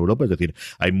van a traer en Europa, es decir,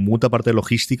 hay mucha parte de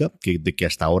logística que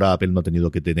hasta ahora Apple no ha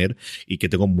tenido que tener y que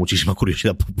tengo muchísima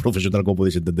curiosidad profesional, como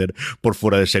podéis entender, por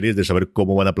fuera de series, de saber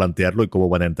cómo van a plantearlo y cómo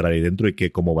van a entrar ahí dentro y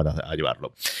cómo van a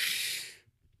llevarlo.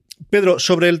 Pedro,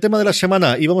 sobre el tema de la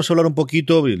semana, íbamos a hablar un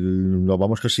poquito,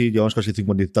 llevamos casi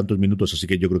 50 y tantos minutos, así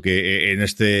que yo creo que en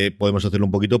este podemos hacerlo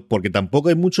un poquito, porque tampoco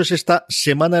hay mucho. Es esta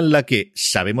semana en la que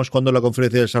sabemos cuándo es la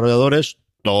conferencia de desarrolladores,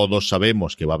 todos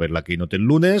sabemos que va a haber la keynote el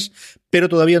lunes, pero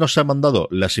todavía no se han mandado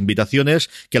las invitaciones,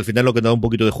 que al final lo que da un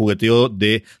poquito de jugueteo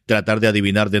de tratar de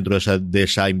adivinar dentro de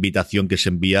esa invitación que se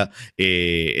envía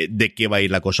de qué va a ir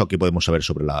la cosa o qué podemos saber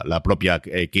sobre la propia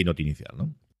keynote inicial,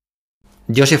 ¿no?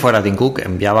 Yo, si fuera Tim Cook,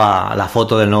 enviaba la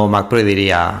foto del nuevo Mac Pro y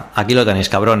diría: aquí lo tenéis,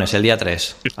 cabrones, el día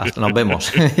 3. Hasta nos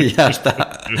vemos. Y ya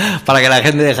está. Para que la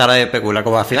gente dejara de especular.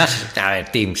 Como al final, a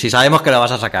ver, Tim, si sabemos que lo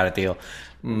vas a sacar, tío.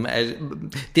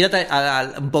 Tírate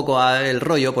un poco el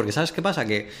rollo, porque ¿sabes qué pasa?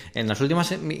 Que en las últimas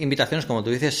invitaciones, como tú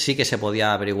dices, sí que se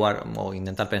podía averiguar o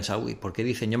intentar pensar, uy, ¿por qué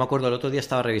dicen? Yo me acuerdo el otro día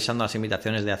estaba revisando las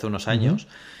invitaciones de hace unos años.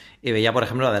 Y veía, por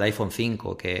ejemplo, la del iPhone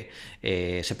 5, que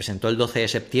se presentó el 12 de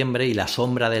septiembre y la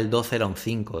sombra del 12 era un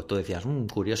 5. Tú decías,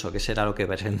 curioso, ¿qué será lo que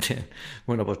presenten?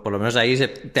 Bueno, pues por lo menos ahí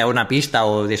te da una pista,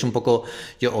 o es un poco...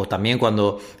 o también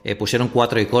cuando pusieron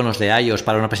 4 iconos de iOS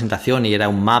para una presentación y era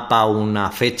un mapa, una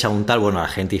fecha, un tal... Bueno, la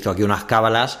gente hizo aquí unas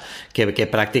cábalas que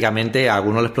prácticamente a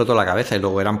algunos les explotó la cabeza y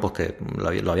luego eran pues que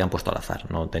lo habían puesto al azar,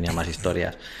 no tenía más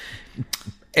historias.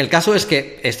 El caso es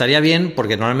que estaría bien,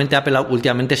 porque normalmente Apple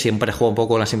últimamente siempre juega un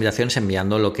poco con las invitaciones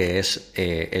enviando lo que es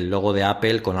el logo de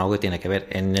Apple con algo que tiene que ver.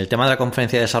 En el tema de la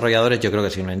conferencia de desarrolladores, yo creo que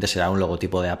simplemente será un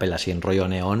logotipo de Apple así en rollo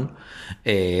neón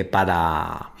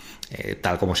para...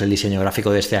 tal como es el diseño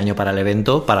gráfico de este año para el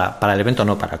evento, para el evento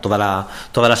no, para toda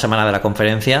la semana de la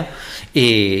conferencia,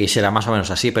 y será más o menos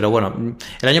así. Pero bueno,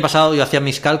 el año pasado yo hacía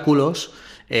mis cálculos,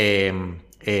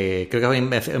 creo que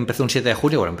empezó un 7 de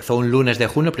junio, bueno, empezó un lunes de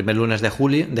junio, primer lunes de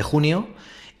junio,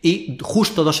 y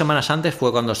justo 2 semanas antes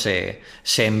fue cuando se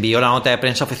envió la nota de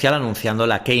prensa oficial anunciando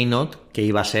la keynote, que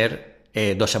iba a ser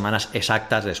 2 semanas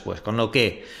exactas después. Con lo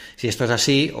que, si esto es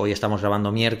así, hoy estamos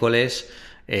grabando miércoles,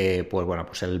 pues bueno,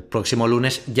 pues el próximo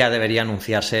lunes ya debería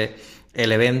anunciarse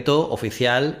el evento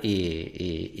oficial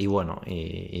y bueno,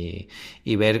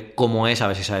 y ver cómo es, a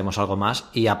ver si sabemos algo más,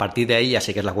 y a partir de ahí ya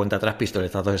sí que es la cuenta atrás,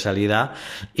 pistoletazo de salida,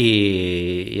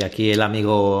 y aquí el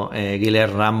amigo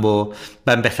Guilherme Rambo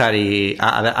va a empezar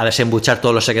a desembuchar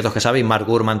todos los secretos que sabe, y Mark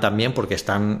Gurman también, porque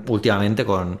están últimamente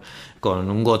con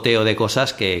un goteo de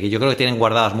cosas que yo creo que tienen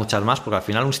guardadas muchas más, porque al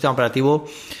final un sistema operativo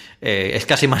es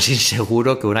casi más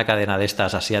inseguro que una cadena de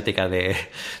estas asiáticas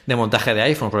de montaje de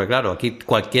iPhone, porque claro, aquí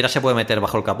cualquiera se puede meter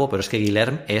bajo el capó, pero es que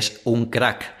Guilherme es un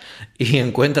crack y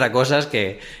encuentra cosas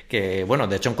que bueno,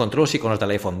 de hecho encontró los iconos del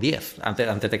iPhone 10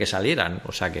 antes de que salieran,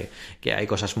 o sea que hay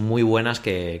cosas muy buenas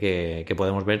que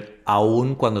podemos ver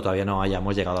aún cuando todavía no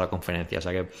hayamos llegado a la conferencia. O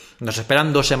sea que nos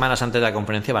esperan 2 semanas antes de la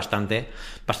conferencia bastante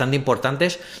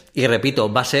importantes, y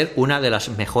repito, va a ser una de las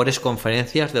mejores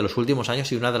conferencias de los últimos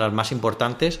años y una de las más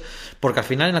importantes, porque al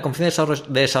final en la conferencia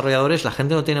de desarrolladores la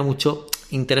gente no tiene mucho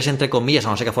interés, entre comillas, a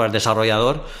no ser que fuera el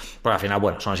desarrollador, porque al final,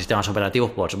 bueno, son los sistemas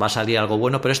operativos, pues va a salir algo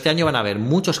bueno, pero este año van a haber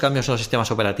muchos cambios en los sistemas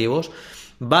operativos,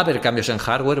 va a haber cambios en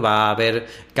hardware, va a haber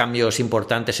cambios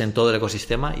importantes en todo el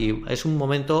ecosistema, y es un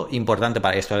momento importante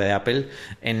para la historia de Apple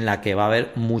en la que va a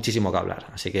haber muchísimo que hablar,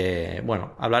 así que,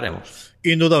 bueno, hablaremos.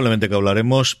 Indudablemente que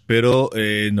hablaremos, pero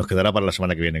nos quedará para la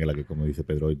semana que viene, en la que, como dice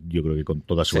Pedro, yo creo que con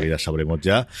toda seguridad sabremos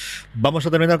ya. Vamos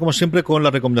a terminar, como siempre, con la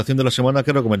recomendación de la semana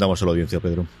que recomendamos a la audiencia,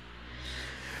 Pedro.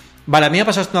 Vale, a mí me ha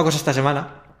pasado una cosa esta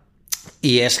semana,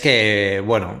 y es que,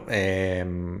 bueno,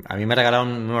 a mí me regalaron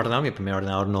un ordenador. Mi primer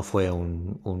ordenador no fue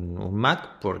un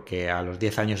Mac, porque a los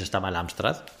 10 años estaba el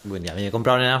Amstrad. Bueno, a mí me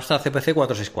compraron el Amstrad CPC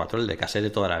 464, el de cassette de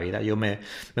toda la vida. Yo me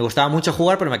gustaba mucho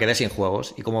jugar, pero me quedé sin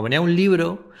juegos. Y como venía un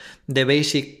libro de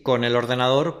Basic con el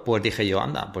ordenador, pues dije yo,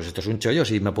 anda, pues esto es un chollo,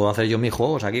 si me puedo hacer yo mis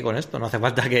juegos aquí con esto. No hace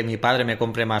falta que mi padre me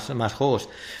compre más juegos.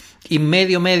 Y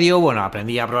medio, bueno,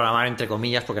 aprendí a programar entre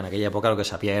comillas, porque en aquella época lo que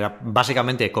sabía era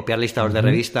básicamente copiar listados de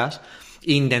revistas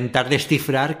e intentar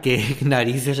descifrar qué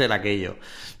narices era aquello.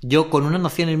 Yo, con unas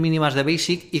nociones mínimas de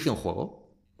Basic, hice un juego.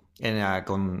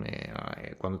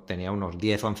 Cuando tenía unos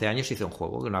 10, 11 años hice un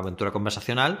juego, una aventura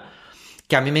conversacional,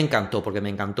 que a mí me encantó, porque me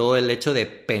encantó el hecho de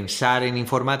pensar en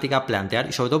informática, plantear,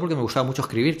 y sobre todo porque me gustaba mucho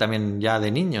escribir también ya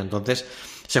de niño. Entonces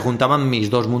se juntaban mis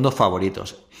dos mundos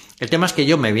favoritos. El tema es que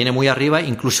yo me viene muy arriba,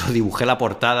 incluso dibujé la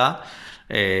portada,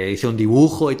 hice un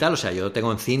dibujo y tal, o sea, yo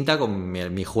tengo en cinta con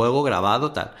mi juego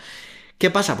grabado, tal. ¿Qué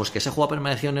pasa? Pues que ese juego ha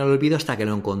permanecido en el olvido hasta que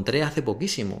lo encontré hace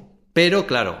poquísimo. Pero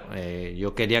claro,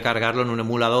 yo quería cargarlo en un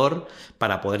emulador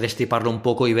para poder destriparlo un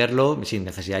poco y verlo sin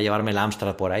necesidad de llevarme el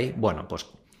Amstrad por ahí. Bueno, pues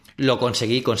lo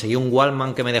conseguí un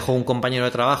Wallman que me dejó un compañero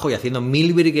de trabajo, y haciendo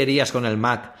 1000 virguerías con el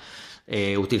Mac,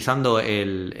 utilizando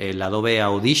el Adobe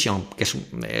Audition, que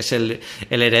es el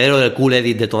heredero del Cool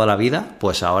Edit de toda la vida.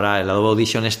 Pues ahora el Adobe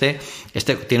Audition este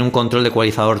tiene un control de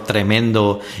ecualizador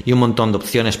tremendo y un montón de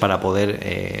opciones para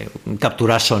poder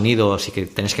capturar sonido. Si que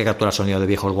tenéis que capturar sonido de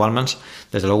viejos Wallmans,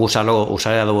 desde luego usar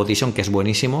el Adobe Audition, que es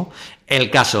buenísimo. El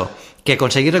caso que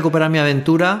conseguí recuperar mi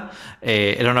aventura,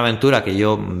 era una aventura que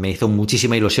me hizo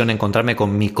muchísima ilusión encontrarme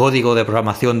con mi código de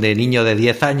programación de niño de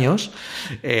 10 años.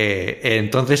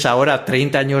 Entonces ahora,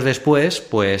 30 años después,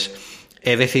 pues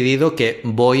he decidido que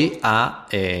voy a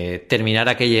terminar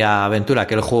aquella aventura,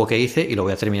 que era el juego que hice, y lo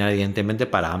voy a terminar evidentemente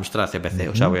para Amstrad CPC.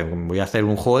 O sea, voy a hacer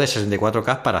un juego de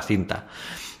 64K para cinta.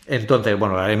 Entonces,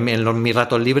 bueno, en mis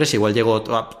ratos libres igual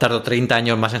tardo 30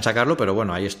 años más en sacarlo, pero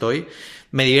bueno, ahí estoy.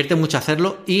 Me divierte mucho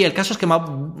hacerlo, y el caso es que me ha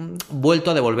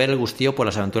vuelto a devolver el gustillo por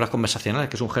las aventuras conversacionales,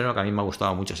 que es un género que a mí me ha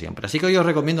gustado mucho siempre. Así que hoy os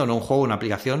recomiendo, no un juego, una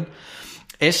aplicación,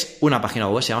 es una página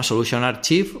web, se llama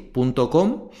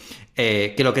solutionarchive.com,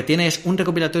 que lo que tiene es un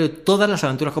recopilatorio de todas las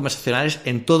aventuras conversacionales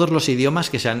en todos los idiomas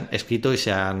que se han escrito y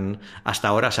se han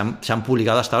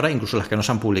publicado hasta ahora, incluso las que no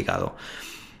se han publicado.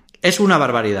 Es una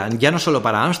barbaridad, ya no solo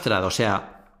para Amstrad, o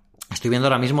sea, estoy viendo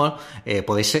ahora mismo,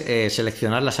 podéis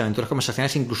seleccionar las aventuras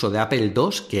conversacionales incluso de Apple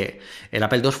II, que el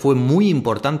Apple II fue muy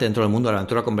importante dentro del mundo de la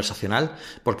aventura conversacional,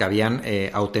 porque habían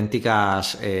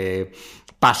auténticas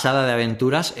pasadas de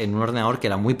aventuras en un ordenador que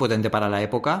era muy potente para la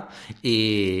época,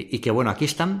 y que bueno, aquí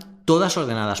están todas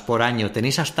ordenadas por año.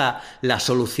 Tenéis hasta las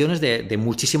soluciones de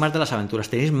muchísimas de las aventuras,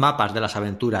 tenéis mapas de las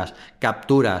aventuras,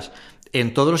 capturas,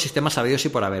 en todos los sistemas sabidos y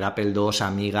por haber, Apple II,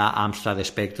 Amiga, Amstrad,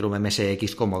 Spectrum,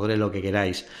 MSX, Commodore, lo que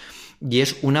queráis. Y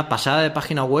es una pasada de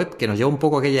página web que nos lleva un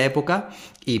poco a aquella época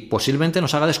y posiblemente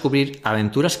nos haga descubrir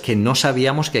aventuras que no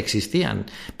sabíamos que existían,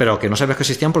 pero que no sabíamos que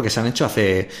existían porque se han hecho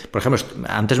hace... Por ejemplo,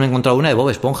 antes me he encontrado una de Bob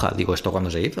Esponja. Digo, ¿esto cuándo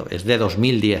se hizo? Es de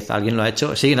 2010. Alguien lo ha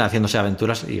hecho. Siguen haciéndose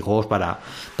aventuras y juegos para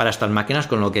estas máquinas,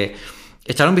 con lo que...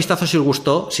 Echar un vistazo si os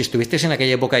gustó, si estuvisteis en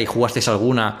aquella época y jugasteis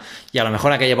alguna, y a lo mejor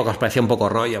en aquella época os parecía un poco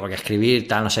rollo, porque escribir,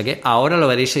 tal, no sé qué. Ahora lo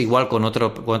veréis igual con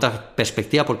otra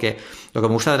perspectiva, porque lo que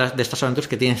me gusta de estas aventuras es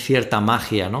que tienen cierta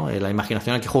magia, ¿no? La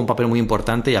imaginación aquí juega un papel muy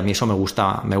importante, y a mí eso me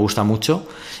gusta mucho.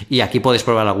 Y aquí podéis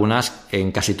probar algunas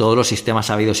en casi todos los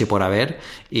sistemas habidos y por haber,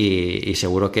 y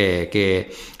seguro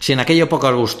que si en aquella época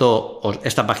os gustó,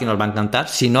 esta página os va a encantar.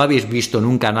 Si no habéis visto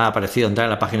nunca nada parecido, entrad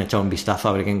en la página, echad un vistazo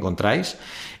a ver qué encontráis.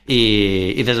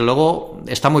 Y desde luego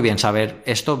está muy bien saber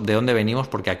esto, de dónde venimos,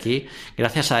 porque aquí,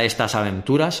 gracias a estas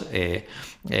aventuras,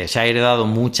 se ha heredado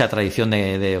mucha tradición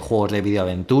de juegos de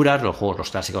videoaventuras, los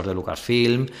clásicos de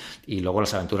Lucasfilm, y luego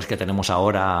las aventuras que tenemos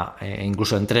ahora,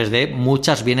 incluso en 3D,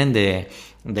 muchas vienen de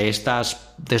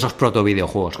esos proto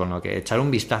videojuegos, con lo que echar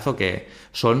un vistazo, que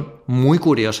son muy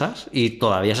curiosas y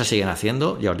todavía se siguen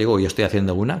haciendo. Ya os digo, yo estoy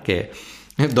haciendo una que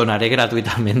donaré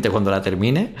gratuitamente cuando la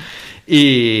termine,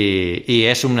 y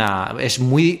es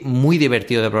muy, muy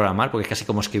divertido de programar, porque es casi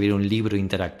como escribir un libro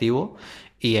interactivo,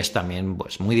 y es también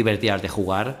pues muy divertida de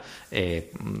jugar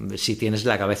si tienes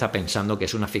la cabeza pensando que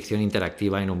es una ficción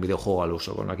interactiva en un videojuego al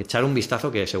uso. Con lo que echar un vistazo,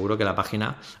 que seguro que la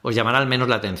página os llamará al menos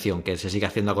la atención, que se sigue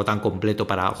haciendo algo tan completo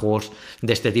para juegos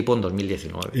de este tipo en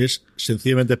 2019. Es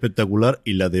sencillamente espectacular,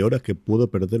 y la de horas que puedo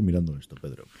perder mirando esto,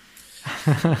 Pedro.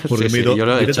 Porque sí, me he ido yo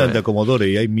lo he directamente hecho, a Commodore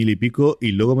y hay 1000 y pico,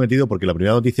 y luego me he metido porque la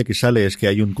primera noticia que sale es que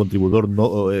hay un contribuidor,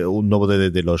 un nuevo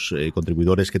de los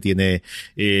contribuidores que tiene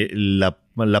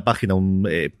la página,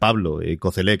 Pablo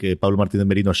Cocelec, Pablo Martínez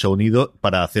Merino, se ha unido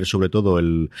para hacer sobre todo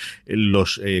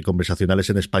los conversacionales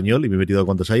en español, y me he metido a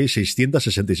cuántos hay,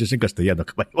 666 en castellano,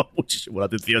 que me ha llevado muchísimo la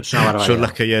atención son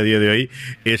las que hay a día de hoy.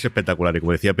 Es espectacular. Y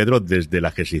como decía Pedro, desde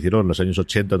las que se hicieron en los años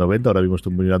 80, 90, ahora mismo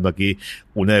estoy mirando aquí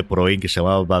una de Proin que se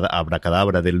llamaba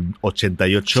Abracadabra del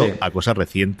 88, Sí. a cosas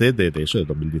recientes de eso, de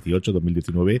 2018,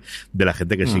 2019, de la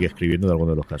gente que sigue escribiendo en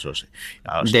algunos de los casos.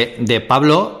 De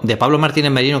Pablo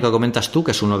Martínez Merino, que comentas tú,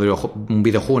 que es un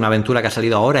videojuego, una aventura que ha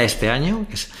salido ahora este año,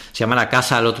 que se llama La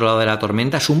Casa al otro lado de la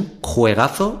tormenta. Es un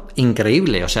juegazo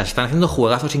increíble. O sea, se están haciendo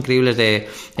juegazos increíbles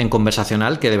en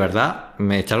conversacional que de verdad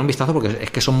me echaron un vistazo porque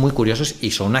es que son muy curiosos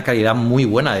y son una calidad muy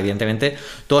buena. Evidentemente,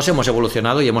 todos hemos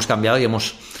evolucionado y hemos cambiado y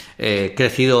hemos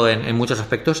crecido en muchos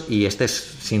aspectos, y este es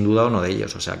sin duda uno de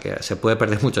ellos. O sea, que se puede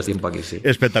perder mucho tiempo aquí, sí.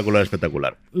 Espectacular,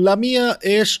 espectacular. La mía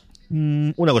es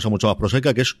una cosa mucho más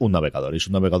prosaica, que es un navegador. Es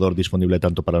un navegador disponible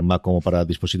tanto para el Mac como para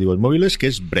dispositivos móviles, que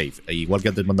es Brave. Igual que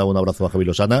antes mandaba un abrazo a Javi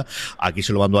Lozana, aquí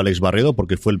se lo mando a Alex Barredo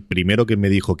porque fue el primero que me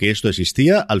dijo que esto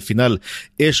existía. Al final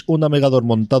es un navegador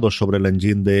montado sobre el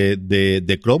engine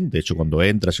de Chrome. De hecho, cuando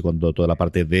entras y cuando toda la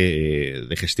parte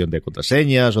de gestión de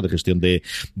contraseñas o de gestión de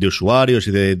usuarios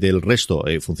y del resto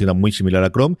funciona muy similar a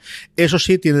Chrome. Eso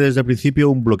sí, tiene desde el principio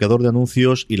un bloqueador de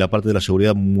anuncios y la parte de la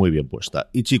seguridad muy bien puesta.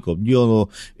 Y chico, yo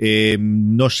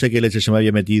no sé qué leche se me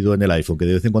había metido en el iPhone, que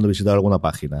de vez en cuando visitaba alguna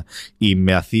página y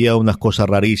me hacía unas cosas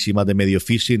rarísimas de medio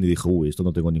phishing y dije, esto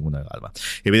no tengo ninguna calma.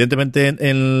 Evidentemente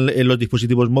en los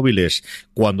dispositivos móviles,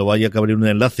 cuando vaya a abrir un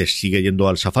enlace, sigue yendo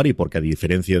al Safari, porque a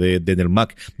diferencia de en el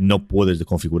Mac no puedes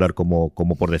configurar como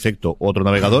por defecto otro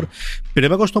navegador, pero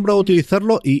me he acostumbrado a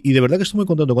utilizarlo y de verdad que estoy muy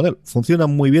contento con él. Funciona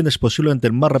muy bien, es posiblemente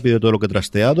el más rápido de todo lo que he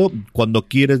trasteado. Cuando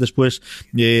quieres después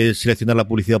seleccionar la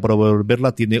publicidad para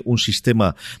verla, tiene un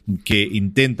sistema que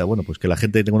intenta, pues que la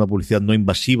gente tenga una publicidad no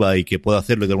invasiva y que pueda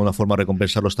hacerlo y de alguna forma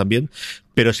recompensarlos también,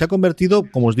 pero se ha convertido,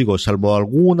 como os digo, salvo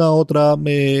alguna otra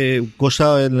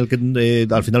cosa en el que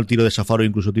al final tiro de Safari o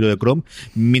incluso tiro de Chrome,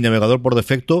 mi navegador por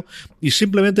defecto, y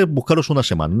simplemente buscaros una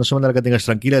semana en la que tengáis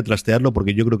tranquila de trastearlo,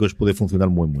 porque yo creo que os puede funcionar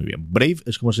muy muy bien. Brave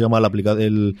es como se llama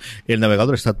el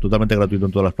navegador, está totalmente gratuito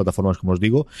en todas las plataformas, como os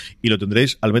digo, y lo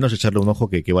tendréis, al menos echarle un ojo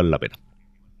que vale la pena.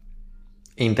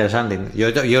 Interesante.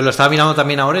 Yo lo estaba mirando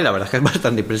también ahora y la verdad es que es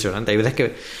bastante impresionante. Hay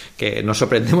veces que nos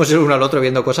sorprendemos el uno al otro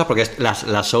viendo cosas, porque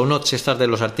las show notes estas de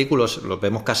los artículos los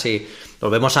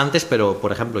vemos antes, pero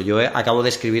por ejemplo yo acabo de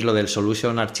escribir lo del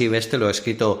Solution Archive lo he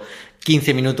escrito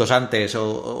 15 minutos antes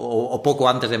o poco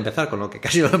antes de empezar, con lo que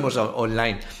casi lo vemos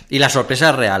online. Y la sorpresa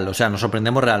es real, o sea, nos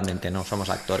sorprendemos realmente, no somos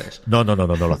actores. No,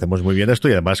 lo hacemos muy bien esto,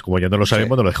 y además, como ya no lo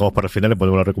sabemos, nos lo dejamos para el final y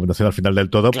ponemos la recomendación al final del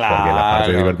todo, claro, porque la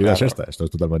parte divertida es esta. Esto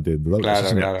es totalmente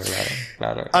indudable.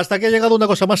 Claro. Hasta que ha llegado una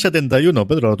cosa más, 71.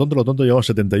 Pedro, lo tonto, llevamos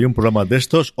 71 programas de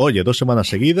estos. Oye, 2 semanas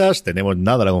seguidas, tenemos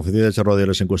la conferencia de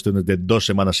desarrolladores en cuestiones de 2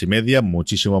 semanas y media,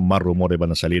 muchísimos más rumores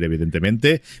van a salir,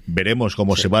 evidentemente. Veremos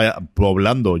cómo se va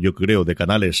poblando, yo creo, de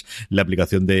canales la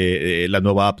aplicación de la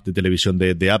nueva app de televisión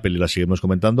de Apple, y la seguimos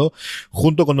comentando,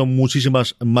 junto con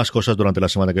muchísimas más cosas durante la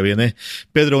semana que viene.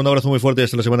 Pedro, un abrazo muy fuerte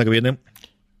hasta la semana que viene.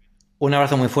 Un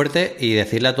abrazo muy fuerte, y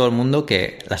decirle a todo el mundo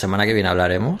que la semana que viene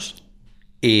hablaremos.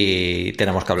 Y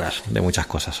tenemos que hablar de muchas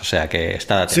cosas, o sea que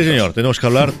estad atentos. Sí, señor, tenemos que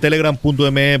hablar.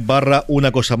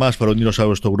 Telegram.me/una cosa más para unirnos a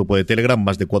nuestro grupo de Telegram.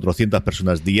 Más de 400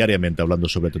 personas diariamente hablando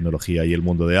sobre tecnología y el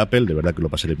mundo de Apple. De verdad que lo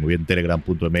pasaréis muy bien.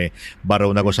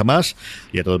 Telegram.me/una cosa más.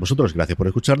 Y a todos vosotros, gracias por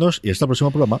escucharnos y hasta el próximo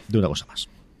programa de Una Cosa Más.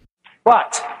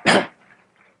 But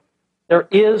there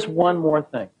is one more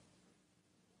thing.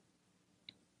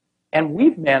 And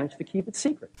we've managed to keep it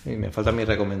secret. Y me falta mi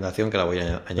recomendación, que la voy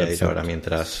a añadir ahora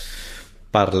mientras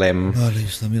parlem. Vale,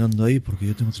 está mirando ahí porque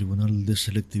yo tengo tribunal de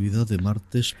selectividad de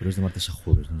martes, pero es de martes a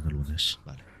jueves, no es de lunes.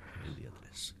 Vale, el día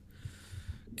 3.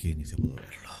 ¿Qué inicio puedo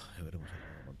verlo? Ya veremos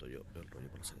cómo monto yo el rollo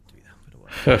con la selectividad, pero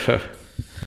bueno.